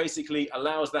 then it basically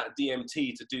allows that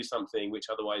DMT to do something which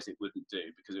otherwise it wouldn't do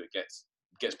because it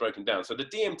gets broken down. So the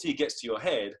DMT gets to your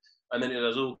head, and then it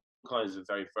does all kinds of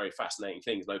very, very fascinating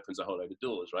things and opens a whole load of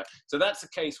doors, right? So that's a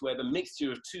case where the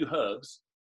mixture of two herbs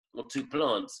or two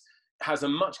plants has a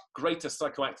much greater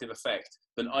psychoactive effect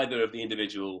than either of the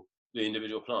individual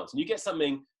plants. And you get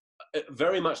something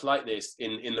very much like this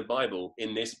in the Bible,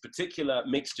 in this particular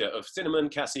mixture of cinnamon,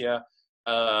 cassia,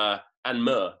 and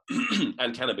myrrh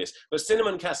and cannabis. But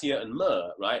cinnamon, cassia, and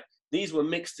myrrh, right? These were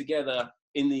mixed together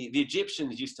in the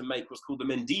Egyptians used to make what's called the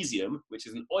mendesium, which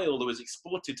is an oil that was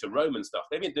exported to Rome and stuff.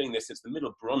 They've been doing this since the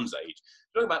Middle Bronze Age.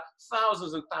 Talking about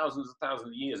thousands and thousands and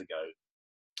thousands of years ago.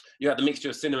 You had the mixture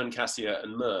of cinnamon, cassia,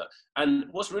 and myrrh. And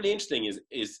what's really interesting is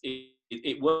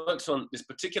it works on this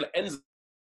particular enzyme.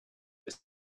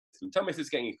 Tell me if it's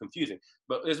getting confusing,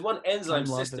 but there's one enzyme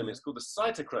system. It's called the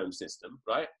cytochrome system,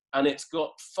 right? And it's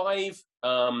got five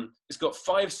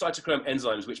cytochrome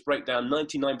enzymes which break down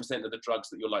 99% of the drugs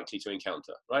that you're likely to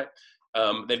encounter, right?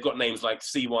 They've got names like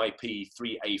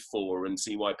CYP3A4 and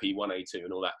CYP1A2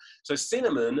 and all that. So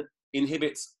cinnamon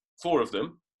inhibits 4 of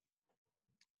them.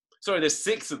 Sorry, there's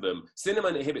 6 of them.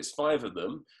 Cinnamon inhibits 5 of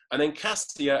them, and then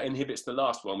cassia inhibits the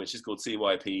last one, which is called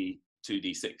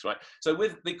CYP2D6, right? So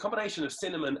with the combination of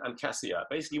cinnamon and cassia,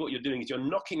 basically what you're doing is you're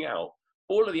knocking out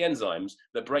all of the enzymes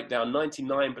that break down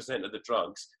 99% of the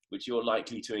drugs which you're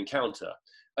likely to encounter.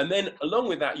 And then along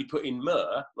with that, you put in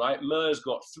myrrh, right? Myrrh's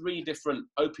got 3 different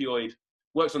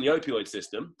works on the opioid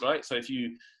system, right? So if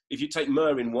you take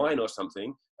myrrh in wine or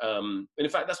something, and in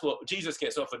fact, that's what Jesus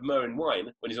gets offered, myrrh in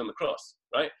wine when he's on the cross,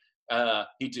 right?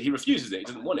 He refuses it, he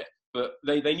doesn't want it. But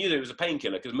they knew that it was a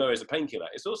painkiller because myrrh is a painkiller.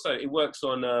 It's also, it works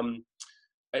on the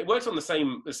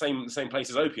same place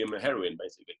as opium and heroin,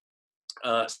 basically.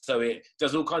 So it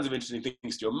does all kinds of interesting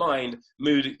things to your mind,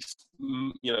 mood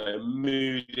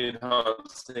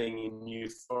enhancing,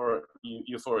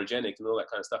 euphorogenic, and all that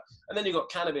kind of stuff. And then you've got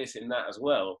cannabis in that as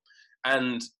well.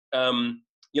 And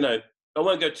I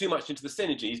won't go too much into the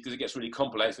synergies because it gets really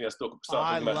complex. We have to start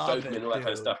talking about dopamine and all that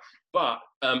kind of stuff. But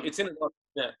it's in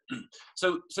yeah.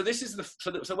 So this is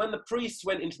so when the priests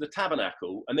went into the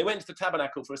tabernacle, and they went to the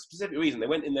tabernacle for a specific reason, they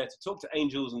went in there to talk to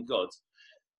angels and gods.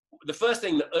 The first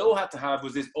thing that they all had to have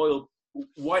was this oil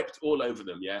wiped all over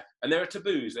them, yeah. And there are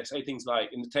taboos. They say things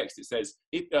like, in the text it says,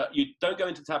 you don't go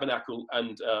into the tabernacle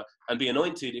and be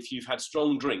anointed if you've had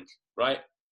strong drink, right?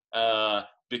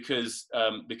 Because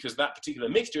that particular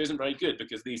mixture isn't very good,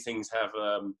 because these things have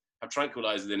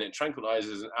tranquilizers in it.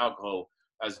 Tranquilizers and alcohol,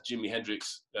 as Jimi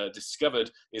Hendrix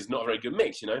discovered, is not a very good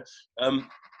mix,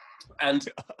 And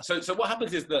so what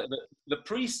happens is that the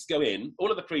priests go in,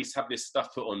 all of the priests have this stuff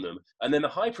put on them, and then the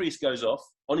high priest goes off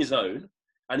on his own,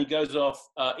 and he goes off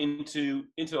into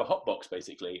a hot box,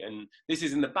 basically. And this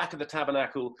is in the back of the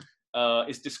tabernacle.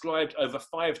 It's described over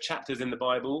 5 chapters in the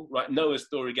Bible, right? Noah's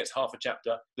story gets half a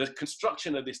chapter. The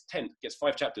construction of this tent gets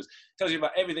 5 chapters. It tells you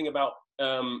about everything about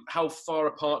how far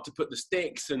apart to put the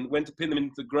sticks and when to pin them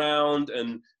into the ground.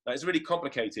 And it's really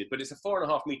complicated, but it's a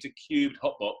 4.5 meter cubed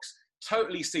hot box,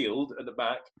 totally sealed at the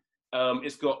back.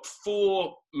 It's got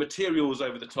 4 materials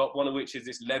over the top, one of which is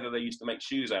this leather they used to make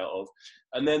shoes out of.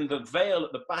 And then the veil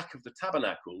at the back of the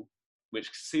tabernacle, which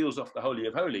seals off the Holy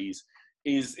of Holies,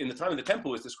 is in the time of the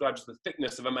temple is described as the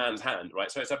thickness of a man's hand,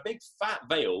 right? So it's a big fat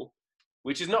veil,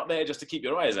 which is not there just to keep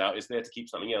your eyes out. It's there to keep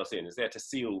something else in. It's there to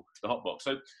seal the hot box.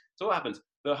 So what happens?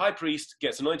 The high priest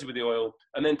gets anointed with the oil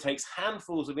and then takes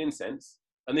handfuls of incense.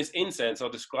 And this incense, I'll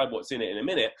describe what's in it in a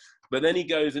minute. But then he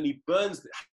goes and he burns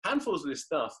handfuls of this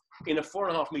stuff in a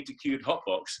 4.5 meter cubed hot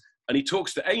box. And he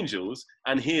talks to angels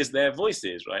and hears their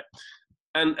voices, right?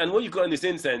 And what you've got in this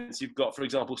incense, you've got, for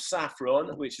example,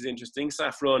 saffron, which is interesting.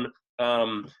 Saffron,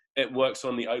 it works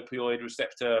on the opioid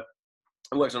receptor.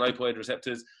 It works on opioid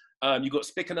receptors. You've got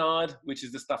spikenard, which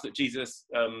is the stuff that Jesus,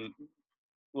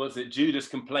 Judas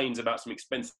complains about some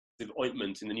expensive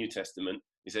ointment in the New Testament.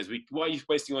 He says, why are you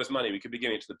wasting all this money? We could be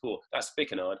giving it to the poor. That's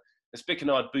spikenard. The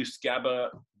spikenard boosts GABA,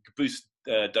 boosts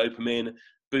dopamine,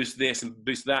 boosts this and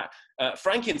boosts that.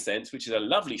 Frankincense, which is a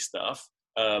lovely stuff.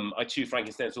 I chew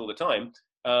frankincense all the time.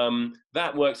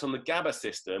 That works on the GABA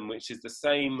system, which is the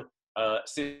same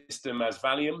system as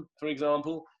Valium, for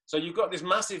example. So you've got this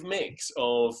massive mix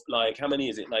of, like, how many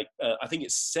is it? Like, I think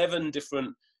it's 7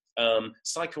 different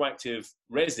psychoactive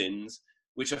resins,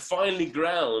 which are finely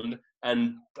ground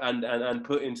and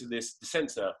put into this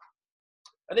sensor.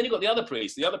 And then you've got the other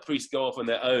priests. The other priests go off on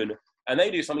their own, and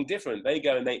they do something different. They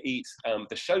go and they eat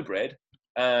the showbread.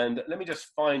 And let me just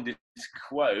find this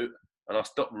quote, and I'll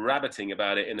stop rabbiting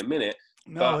about it in a minute.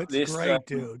 No, it's great,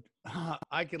 dude.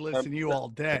 I could listen to you all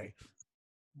day.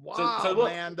 Wow, so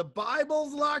man, the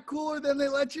Bible's a lot cooler than they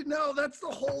let you know. That's the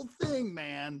whole thing,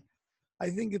 man. I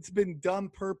think it's been done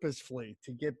purposefully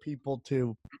to get people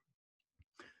to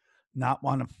not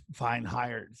want to find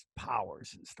higher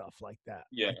powers and stuff like that.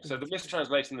 Yeah, so the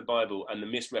mistranslation of the Bible and the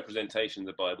misrepresentation of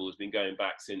the Bible has been going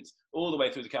back since all the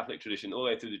way through the Catholic tradition, all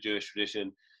the way through the Jewish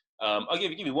tradition. I'll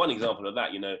give you one example of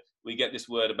that. You know, we get this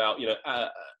word about,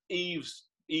 Eve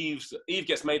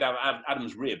gets made out of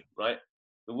Adam's rib, right?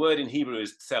 The word in Hebrew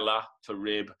is tselah, for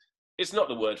rib. It's not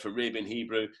the word for rib in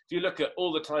Hebrew. If you look at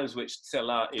all the times which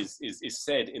tselah is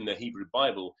said in the Hebrew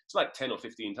Bible, it's like 10 or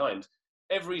 15 times.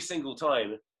 Every single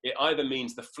time, it either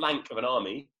means the flank of an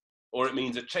army, or it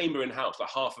means a chamber in a house, like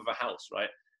half of a house, right?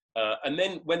 And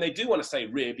then when they do want to say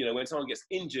rib, when someone gets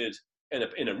injured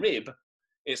in a rib,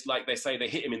 it's like they say they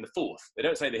hit him in the fourth. They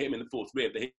don't say they hit him in the fourth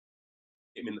rib, they hit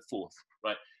him in the fourth,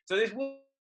 right? So this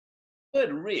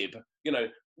word rib,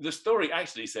 the story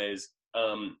actually says,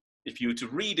 if you were to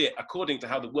read it according to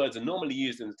how the words are normally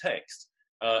used in the text,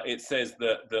 it says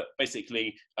that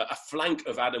basically a flank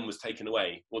of Adam was taken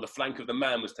away, or the flank of the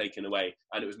man was taken away,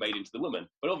 and it was made into the woman.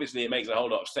 But obviously, it makes a whole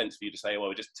lot of sense for you to say, well,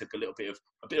 we just took a little bit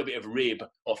of rib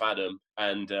off Adam,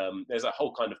 and there's a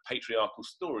whole kind of patriarchal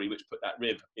story which put that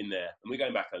rib in there, and we're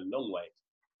going back a long way.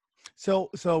 So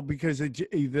because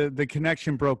the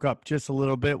connection broke up just a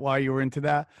little bit while you were into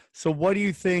that. So what do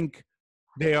you think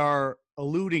they are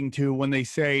alluding to when they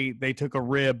say they took a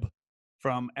rib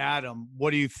from Adam?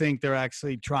 What do you think they're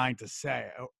actually trying to say?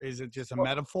 Is it just a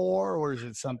metaphor, or is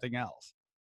it something else?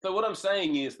 So what I'm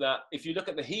saying is that if you look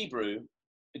at the Hebrew,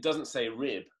 it doesn't say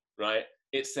rib, right?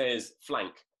 It says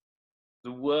flank.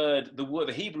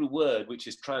 The Hebrew word, which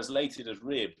is translated as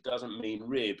rib, doesn't mean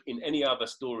rib in any other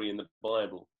story in the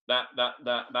Bible.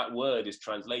 That word is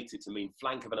translated to mean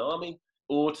flank of an army,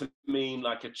 or to mean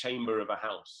like a chamber of a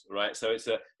house, right? So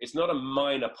it's not a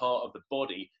minor part of the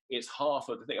body. It's half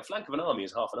of the thing. A flank of an army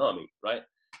is half an army, right?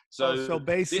 So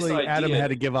basically, Adam had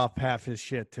to give up half his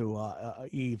shit to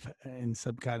Eve in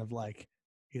some kind of like,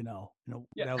 Yeah.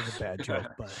 That was a bad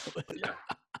joke, but yeah.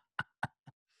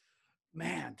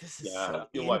 Man, this is so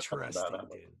interesting,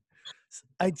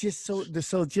 dude.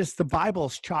 Just the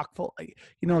Bible's chock full.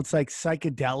 It's like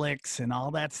psychedelics and all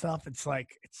that stuff. It's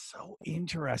so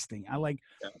interesting.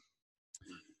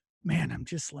 Man, I'm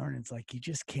just learning. It's like you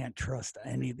just can't trust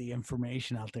any of the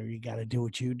information out there. You got to do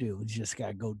what you do. You just got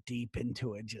to go deep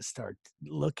into it. Just start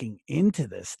looking into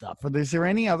this stuff. But is there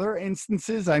any other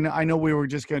instances? I know we were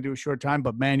just going to do a short time,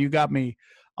 but man, you got me.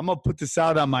 I'm gonna put this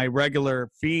out on my regular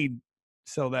feed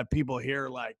so that people hear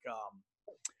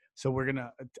so we're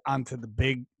gonna onto the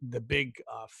big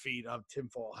feed of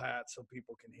Tinfoil Hat so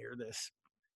people can hear this.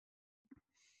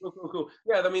 Cool.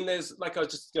 Yeah, I mean, there's like I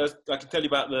can tell you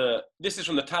about this is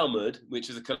from the Talmud, which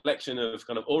is a collection of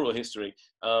kind of oral history,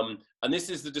 and this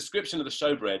is the description of the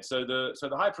showbread. So the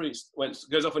high priest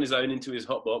goes off on his own into his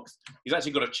hot box. He's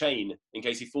actually got a chain in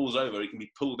case he falls over, he can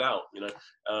be pulled out,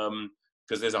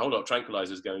 because there's a whole lot of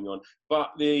tranquilizers going on.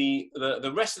 But the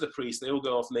rest of the priests, they all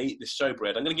go off and they eat this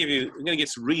showbread. I'm going to get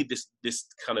to read this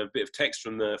kind of bit of text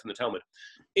from the Talmud.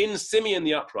 In Simeon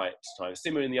the Upright's time,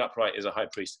 Simeon the Upright is a high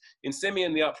priest. In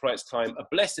Simeon the Upright's time, a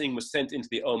blessing was sent into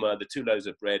the Omer, the 2 loaves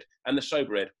of bread, and the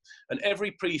showbread. And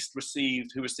every priest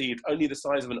who received only the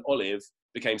size of an olive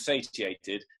became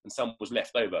satiated, and some was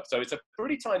left over. So it's a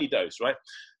pretty tiny dose, right?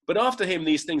 But after him,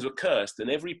 these things were cursed, and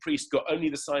every priest got only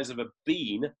the size of a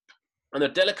bean, and the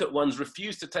delicate ones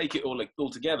refused to take it all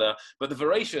together, but the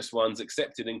voracious ones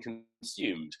accepted and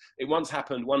consumed. It once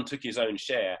happened, one took his own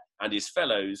share, and his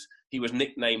fellows, he was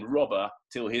nicknamed Robber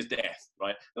till his death,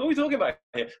 right? What are we talking about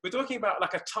here? We're talking about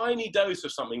like a tiny dose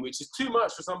of something, which is too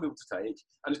much for some people to take,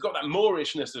 and it's got that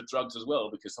moorishness of drugs as well,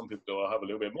 because some people go, I'll have a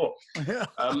little bit more.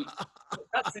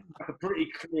 That's like a pretty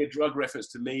clear drug reference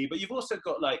to me, but you've also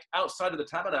got, like, outside of the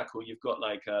tabernacle, you've got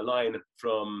like a line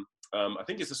from, I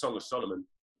think it's the Song of Solomon.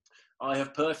 I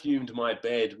have perfumed my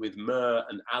bed with myrrh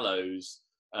and aloes.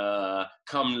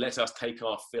 Come, let us take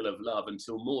our fill of love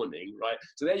until morning, right?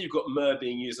 So there you've got myrrh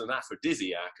being used as an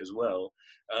aphrodisiac as well.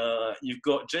 You've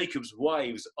got Jacob's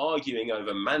wives arguing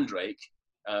over mandrake.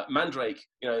 Mandrake,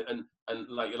 and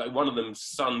like one of them's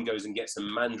son goes and gets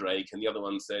some mandrake, and the other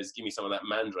one says, give me some of that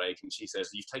mandrake, and she says,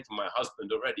 you've taken my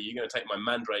husband already, you're going to take my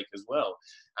mandrake as well.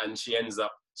 And she ends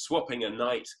up swapping a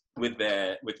night with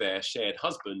their shared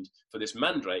husband for this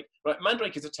mandrake, right?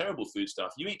 Mandrake is a terrible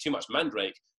foodstuff. You eat too much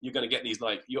mandrake, you're going to get these,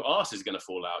 like, your arse is going to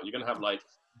fall out, you're going to have like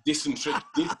dysentery.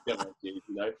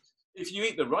 If you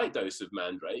eat the right dose of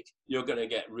mandrake, you're going to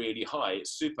get really high.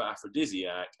 It's super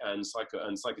aphrodisiac and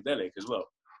psychedelic as well.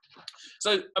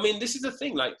 So, I mean, this is the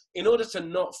thing, like, in order to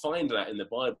not find that in the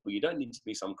Bible, you don't need to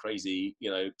be some crazy,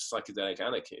 psychedelic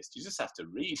anarchist. You just have to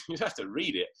read,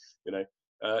 it,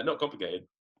 not complicated.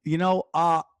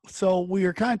 So we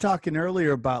were kind of talking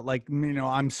earlier about, like,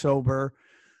 I'm sober.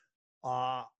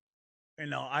 I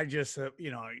just,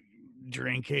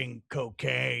 drinking,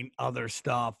 cocaine, other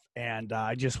stuff. And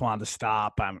I just wanted to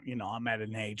stop. I'm at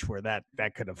an age where that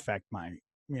could affect my,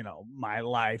 my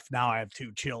life. Now I have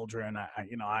 2 children.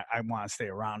 I want to stay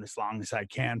around as long as I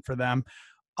can for them.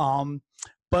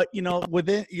 But,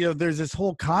 within, there's this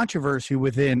whole controversy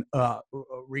within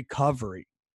recovery,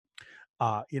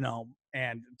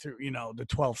 and through, the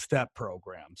 12-step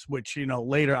programs, which,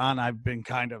 later on I've been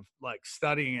kind of like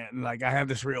studying it, and like I have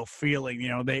this real feeling,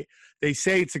 they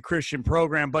say it's a Christian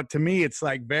program, but to me it's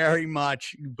like very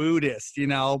much Buddhist,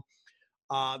 the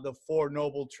 4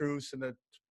 Noble Truths and the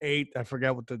 8, I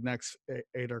forget what the next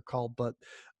 8 are called, but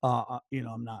I'm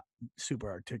not super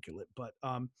articulate, but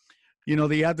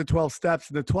they have the 12 steps.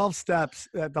 The 12 steps,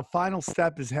 the final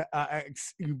step is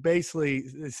you basically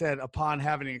said upon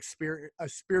having a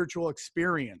spiritual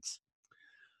experience.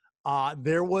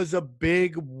 There was a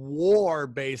big war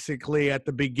basically at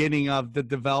the beginning of the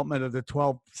development of the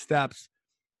 12 steps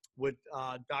with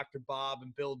Dr. Bob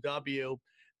and Bill W.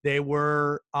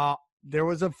 There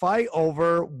was a fight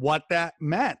over what that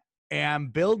meant.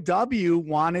 And Bill W.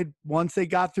 wanted, once they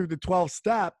got through the 12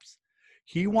 steps,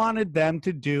 he wanted them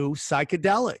to do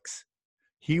psychedelics.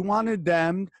 He wanted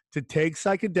them to take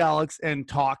psychedelics and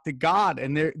talk to God.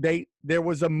 And there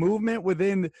was a movement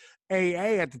within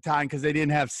AA at the time, because they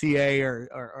didn't have CA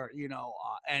or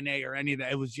NA or any of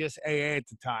that. It was just AA at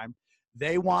the time.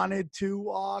 They wanted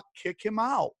to kick him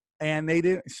out. And they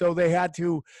didn't, so they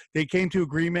came to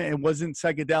agreement. It wasn't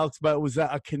psychedelics, but it was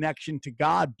a connection to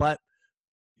God. But,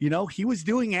 he was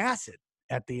doing acid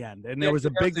at the end. And there was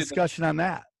a big discussion on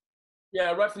that.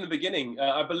 Yeah, right from the beginning.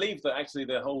 I believe that actually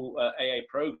the whole AA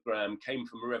program came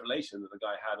from a revelation that the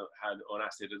guy had on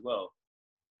acid as well.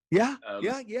 Yeah.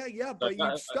 But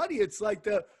you study, it's like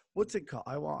what's it called?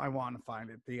 I want to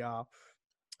find it.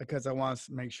 Because I want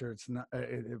to make sure it's not.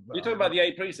 You're talking about the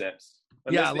 8 precepts.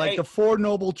 Yeah, like the 4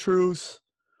 Noble Truths.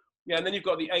 Yeah, and then you've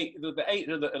got the 8. The 8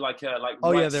 are like.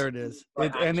 Oh yeah, there it is.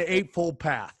 And the 8-fold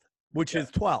path, which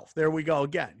is 12. There we go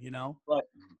again. Right.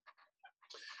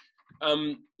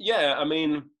 Yeah, I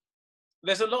mean,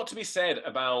 there's a lot to be said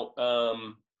about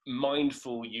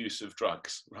mindful use of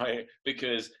drugs, right?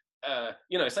 Because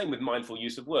same with mindful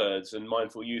use of words and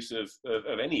mindful use of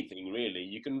anything really.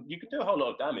 You can do a whole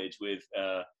lot of damage with,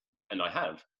 and I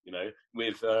have,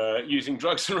 with using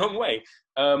drugs the wrong way.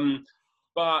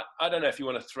 But I don't know if you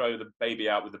want to throw the baby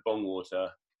out with the bong water,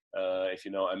 if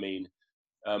you know what I mean.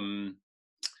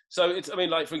 So it's, I mean,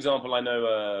 like for example, I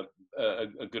know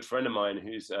a good friend of mine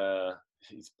who's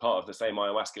he's part of the same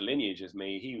ayahuasca lineage as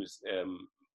me.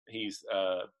 He's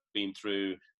been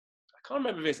through, I can't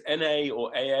remember if it's NA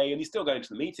or AA, and he's still going to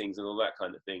the meetings and all that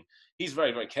kind of thing. He's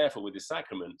very, very careful with his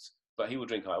sacraments, but he will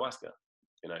drink ayahuasca,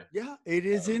 you know. Yeah, it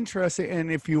is interesting.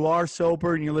 And if you are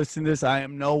sober and you listen to this, I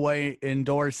am no way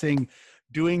endorsing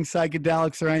doing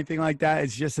psychedelics or anything like that.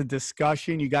 It's just a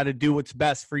discussion. You got to do what's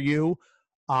best for you.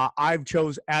 I've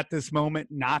chose at this moment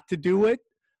not to do it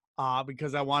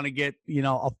because I want to get,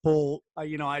 a full, I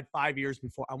had 5 years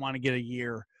before. I want to get a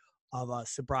year of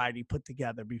sobriety put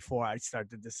together before I start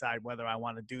to decide whether I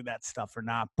want to do that stuff or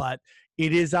not. But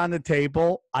it is on the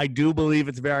table. I do believe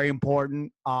it's very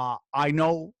important. I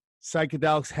know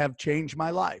psychedelics have changed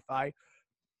my life.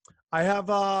 I have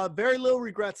very little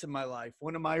regrets in my life.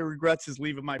 One of my regrets is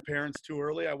leaving my parents too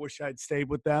early. I wish I'd stayed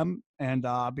with them, and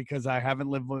because I haven't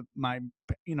lived with I'm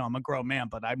a grown man,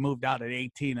 but I moved out at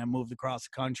 18. I moved across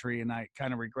the country, and I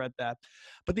kind of regret that.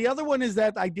 But the other one is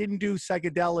that I didn't do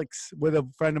psychedelics with a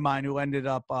friend of mine who ended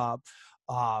up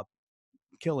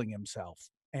killing himself,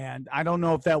 and I don't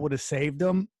know if that would have saved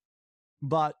him,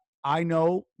 but I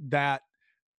know that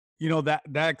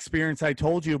that experience I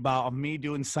told you about of me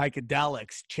doing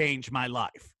psychedelics changed my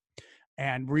life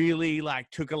and really like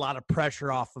took a lot of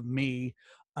pressure off of me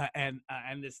and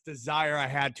this desire I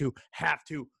had to have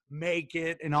to make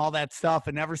it and all that stuff.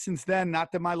 And ever since then,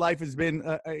 not that my life has been,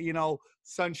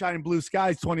 sunshine and blue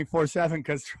skies 24/7,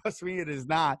 because trust me, it is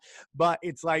not. But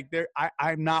it's like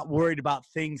I'm not worried about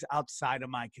things outside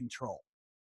of my control.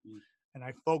 And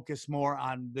I focus more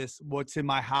on what's in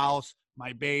my house,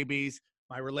 my babies,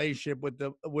 my relationship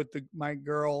with my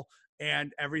girl,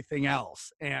 and everything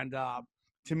else. And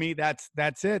to me, that's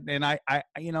it. And I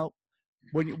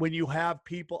when you have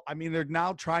people, I mean, they're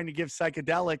now trying to give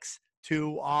psychedelics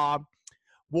to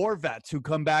war vets who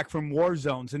come back from war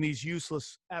zones and these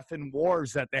useless effing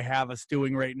wars that they have us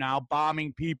doing right now,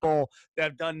 bombing people that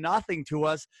have done nothing to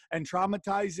us and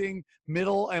traumatizing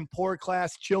middle and poor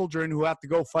class children who have to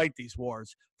go fight these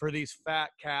wars for these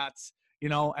fat cats.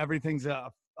 Everything's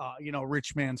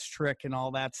rich man's trick and all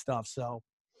that stuff. So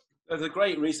there's a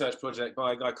great research project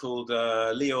by a guy called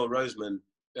Leo Roseman,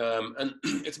 and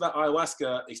it's about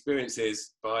ayahuasca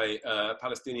experiences by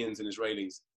Palestinians and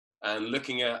Israelis, and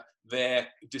looking at their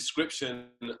description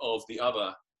of the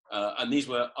other. And these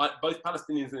were both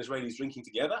Palestinians and Israelis drinking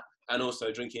together and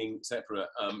also drinking separate.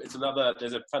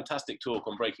 There's a fantastic talk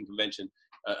on Breaking Convention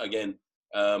again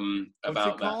about what's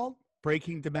it called?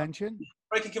 Breaking Dimension?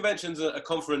 Breaking Convention's a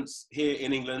conference here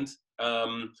in England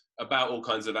about all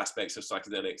kinds of aspects of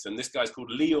psychedelics. And this guy's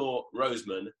called Leo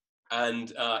Roseman.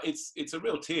 And it's a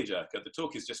real tearjerker. The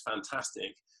talk is just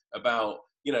fantastic about,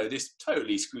 this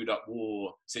totally screwed up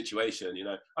war situation.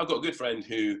 I've got a good friend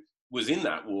who was in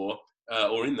that war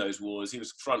or in those wars. He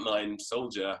was a frontline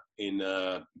soldier in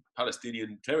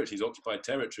Palestinian territories, occupied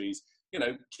territories,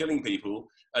 killing people.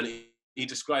 And he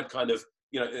described kind of,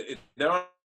 there aren't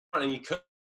any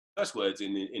curse words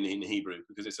in Hebrew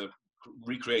because it's a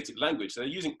recreated language. So they're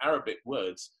using Arabic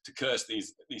words to curse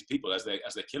these people as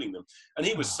they're killing them. And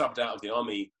he was subbed out of the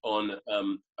army on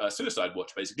a suicide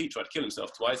watch. Basically, he tried to kill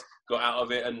himself twice, got out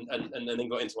of it, and then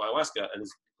got into ayahuasca and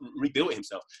has rebuilt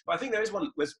himself. But I think there is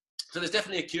one. So there's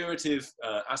definitely a curative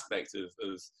aspect of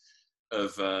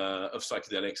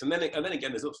psychedelics, and then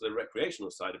again, there's also the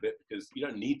recreational side of it, because you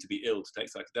don't need to be ill to take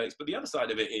psychedelics. But the other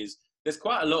side of it is there's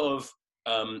quite a lot of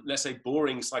let's say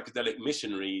boring psychedelic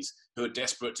missionaries who are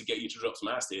desperate to get you to drop some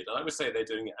acid. And I would say they're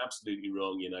doing it absolutely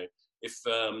wrong.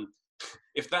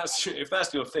 If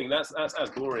that's your thing, that's as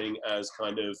boring as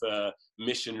kind of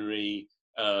missionary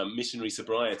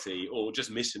sobriety or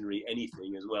just missionary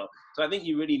anything as well. So I think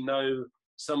you really know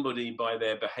somebody by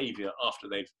their behavior after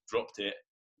they've dropped it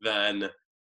than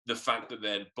the fact that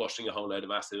they're boshing a whole load of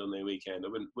acid on their weekend. I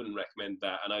wouldn't recommend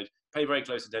that. And I pay very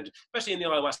close attention, especially in the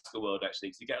ayahuasca world, actually,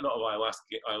 because you get a lot of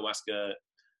ayahuasca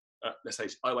let's say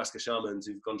ayahuasca shamans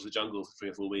who've gone to the jungle for 3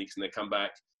 or 4 weeks, and they come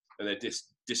back and they're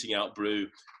dishing out brew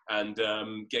and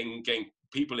getting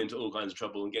people into all kinds of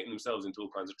trouble and getting themselves into all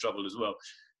kinds of trouble as well.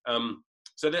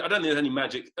 So I don't think there's any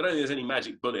magic. I don't think there's any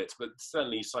magic bullets, but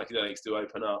certainly psychedelics do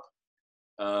open up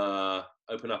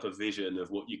a vision of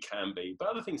what you can be. But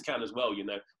other things can as well.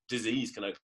 Disease can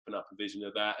open up a vision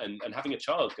of that, and having a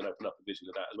child can open up a vision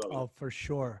of that as well. Oh, for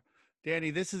sure.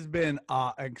 Danny, this has been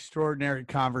an extraordinary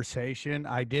conversation.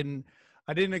 I didn't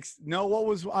know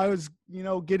what I was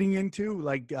getting into.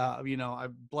 Like,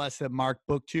 I'm blessed that Mark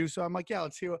booked you. So I'm like, yeah,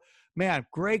 let's see man,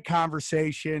 great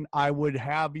conversation. I would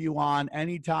have you on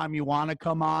anytime you want to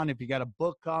come on. If you got a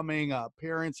book coming,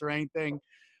 appearance or anything,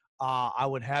 I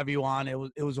would have you on. It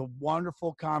was a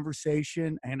wonderful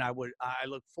conversation, and I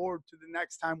look forward to the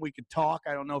next time we could talk.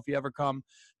 I don't know if you ever come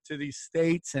to these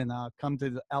states and come to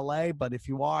the LA, but if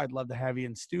you are, I'd love to have you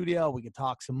in studio. We could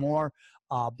talk some more.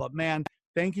 But man,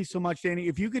 thank you so much, Danny.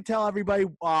 If you could tell everybody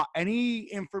any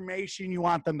information you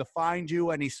want them to find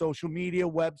you, any social media,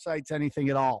 websites, anything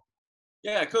at all.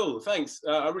 Yeah, cool. Thanks.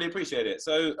 I really appreciate it.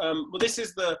 So, well, this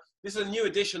is a new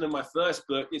edition of my first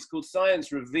book. It's called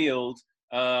Science Revealed.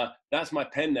 That's my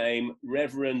pen name,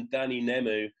 Reverend Danny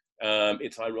Nemu.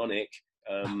 It's ironic.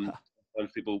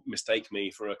 Sometimes people mistake me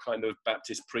for a kind of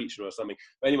Baptist preacher or something.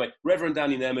 But anyway, Reverend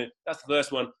Danny Nemu. That's the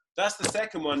first one. That's the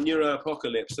second one,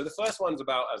 Neuroapocalypse. So the first one's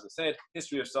about, as I said,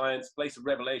 history of science, place of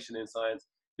revelation in science.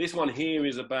 This one here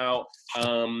is about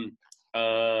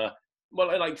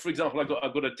well, like, for example, I've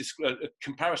got a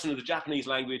comparison of the Japanese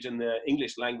language and the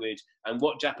English language, and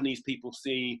what Japanese people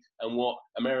see and what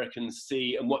Americans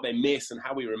see and what they miss and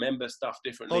how we remember stuff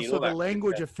differently. Also, the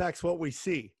language affects what we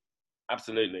see.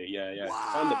 Absolutely, yeah.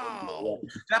 Wow. Yeah.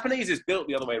 Japanese is built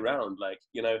the other way around. Like,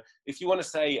 you know, if you want to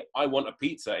say, I want a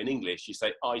pizza in English, you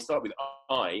say, you start with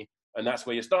I, and that's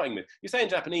where you're starting with. You say in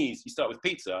Japanese, you start with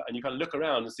pizza, and you kind of look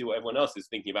around and see what everyone else is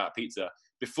thinking about pizza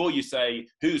before you say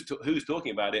who's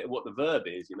talking about it and what the verb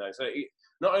is, you know. So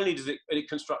not only does it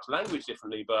construct language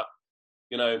differently, but,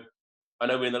 you know, I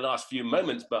know we're in the last few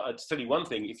moments, but I'll tell you one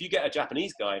thing. If you get a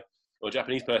Japanese guy or a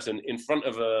Japanese person in front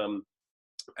of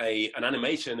an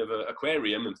animation of an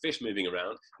aquarium and fish moving around,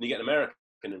 and you get an American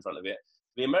in front of it,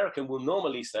 the American will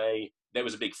normally say, there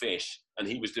was a big fish and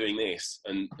he was doing this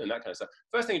and that kind of stuff.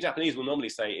 First thing a Japanese will normally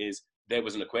say is, there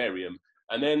was an aquarium.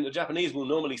 And then the Japanese will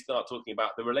normally start talking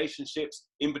about the relationships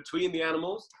in between the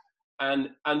animals. And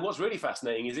what's really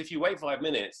fascinating is if you wait 5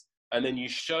 minutes and then you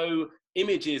show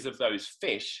images of those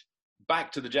fish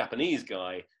back to the Japanese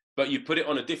guy, but you put it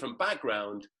on a different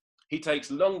background, he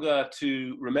takes longer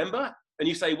to remember. And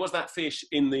you say, was that fish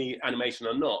in the animation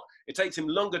or not? It takes him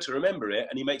longer to remember it,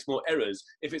 and he makes more errors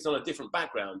if it's on a different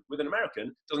background. With an American,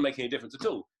 it doesn't make any difference at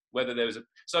all.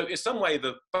 So in some way,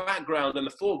 the background and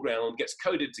the foreground gets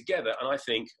coded together, and I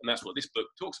think, and that's what this book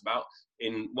talks about,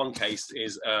 in one case,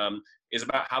 is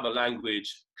about how the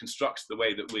language constructs the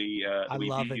way that we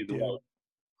view the world.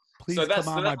 Please come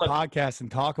on my podcast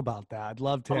and talk about that. I'd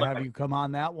love to have you come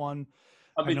on that one.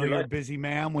 I know you're a busy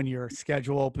man. When your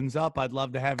schedule opens up, I'd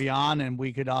love to have you on and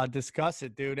we could discuss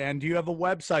it, dude. And do you have a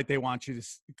website they want you to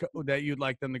that you'd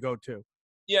like them to go to?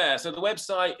 Yeah, so the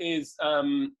website is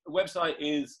Nemusend,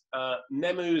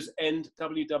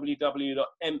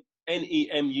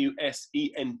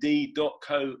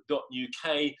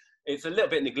 www.nemusend.co.uk. It's a little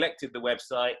bit neglected, the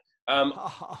website.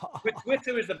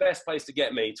 Twitter is the best place to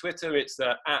get me. Twitter, it's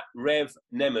at Rev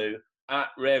Nemu.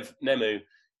 Nemu.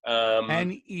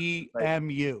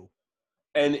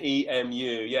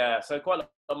 Nemu, yeah. So quite a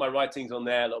lot of my writings on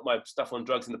there, a lot of my stuff on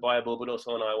drugs in the Bible, but also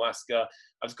on ayahuasca.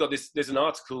 I've just got there's an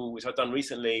article which I've done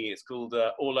recently. It's called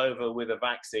All Over with a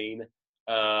Vaccine.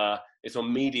 It's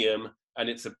on Medium, and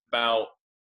it's about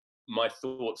my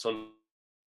thoughts on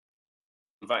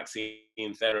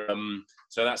vaccine therapy.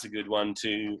 So that's a good one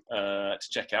to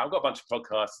check out. I've got a bunch of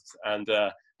podcasts,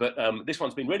 but this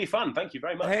one's been really fun. Thank you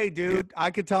very much. Hey, dude,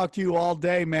 I could talk to you all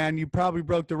day, man. You probably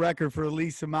broke the record for the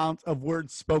least amount of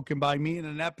words spoken by me in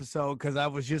an episode because I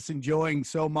was just enjoying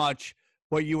so much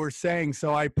what you were saying.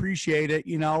 So I appreciate it.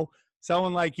 You know,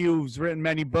 someone like you who's written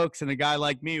many books and a guy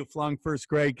like me who flung first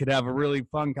grade could have a really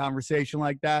fun conversation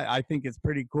like that. I think it's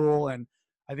pretty cool. And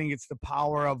I think it's the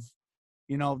power of,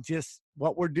 you know, just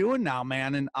what we're doing now,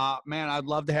 man. And, man, I'd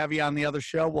love to have you on the other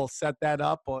show. We'll set that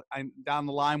up down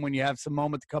the line when you have some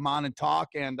moment to come on and talk.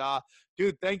 And,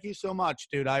 dude, thank you so much,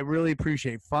 dude. I really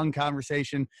appreciate it. Fun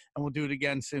conversation, and we'll do it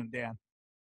again soon, Dan.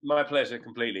 My pleasure,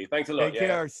 completely. Thanks a lot. Take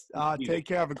care. Take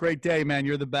care. Have a great day, man.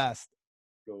 You're the best.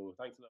 Cool. Thanks a lot.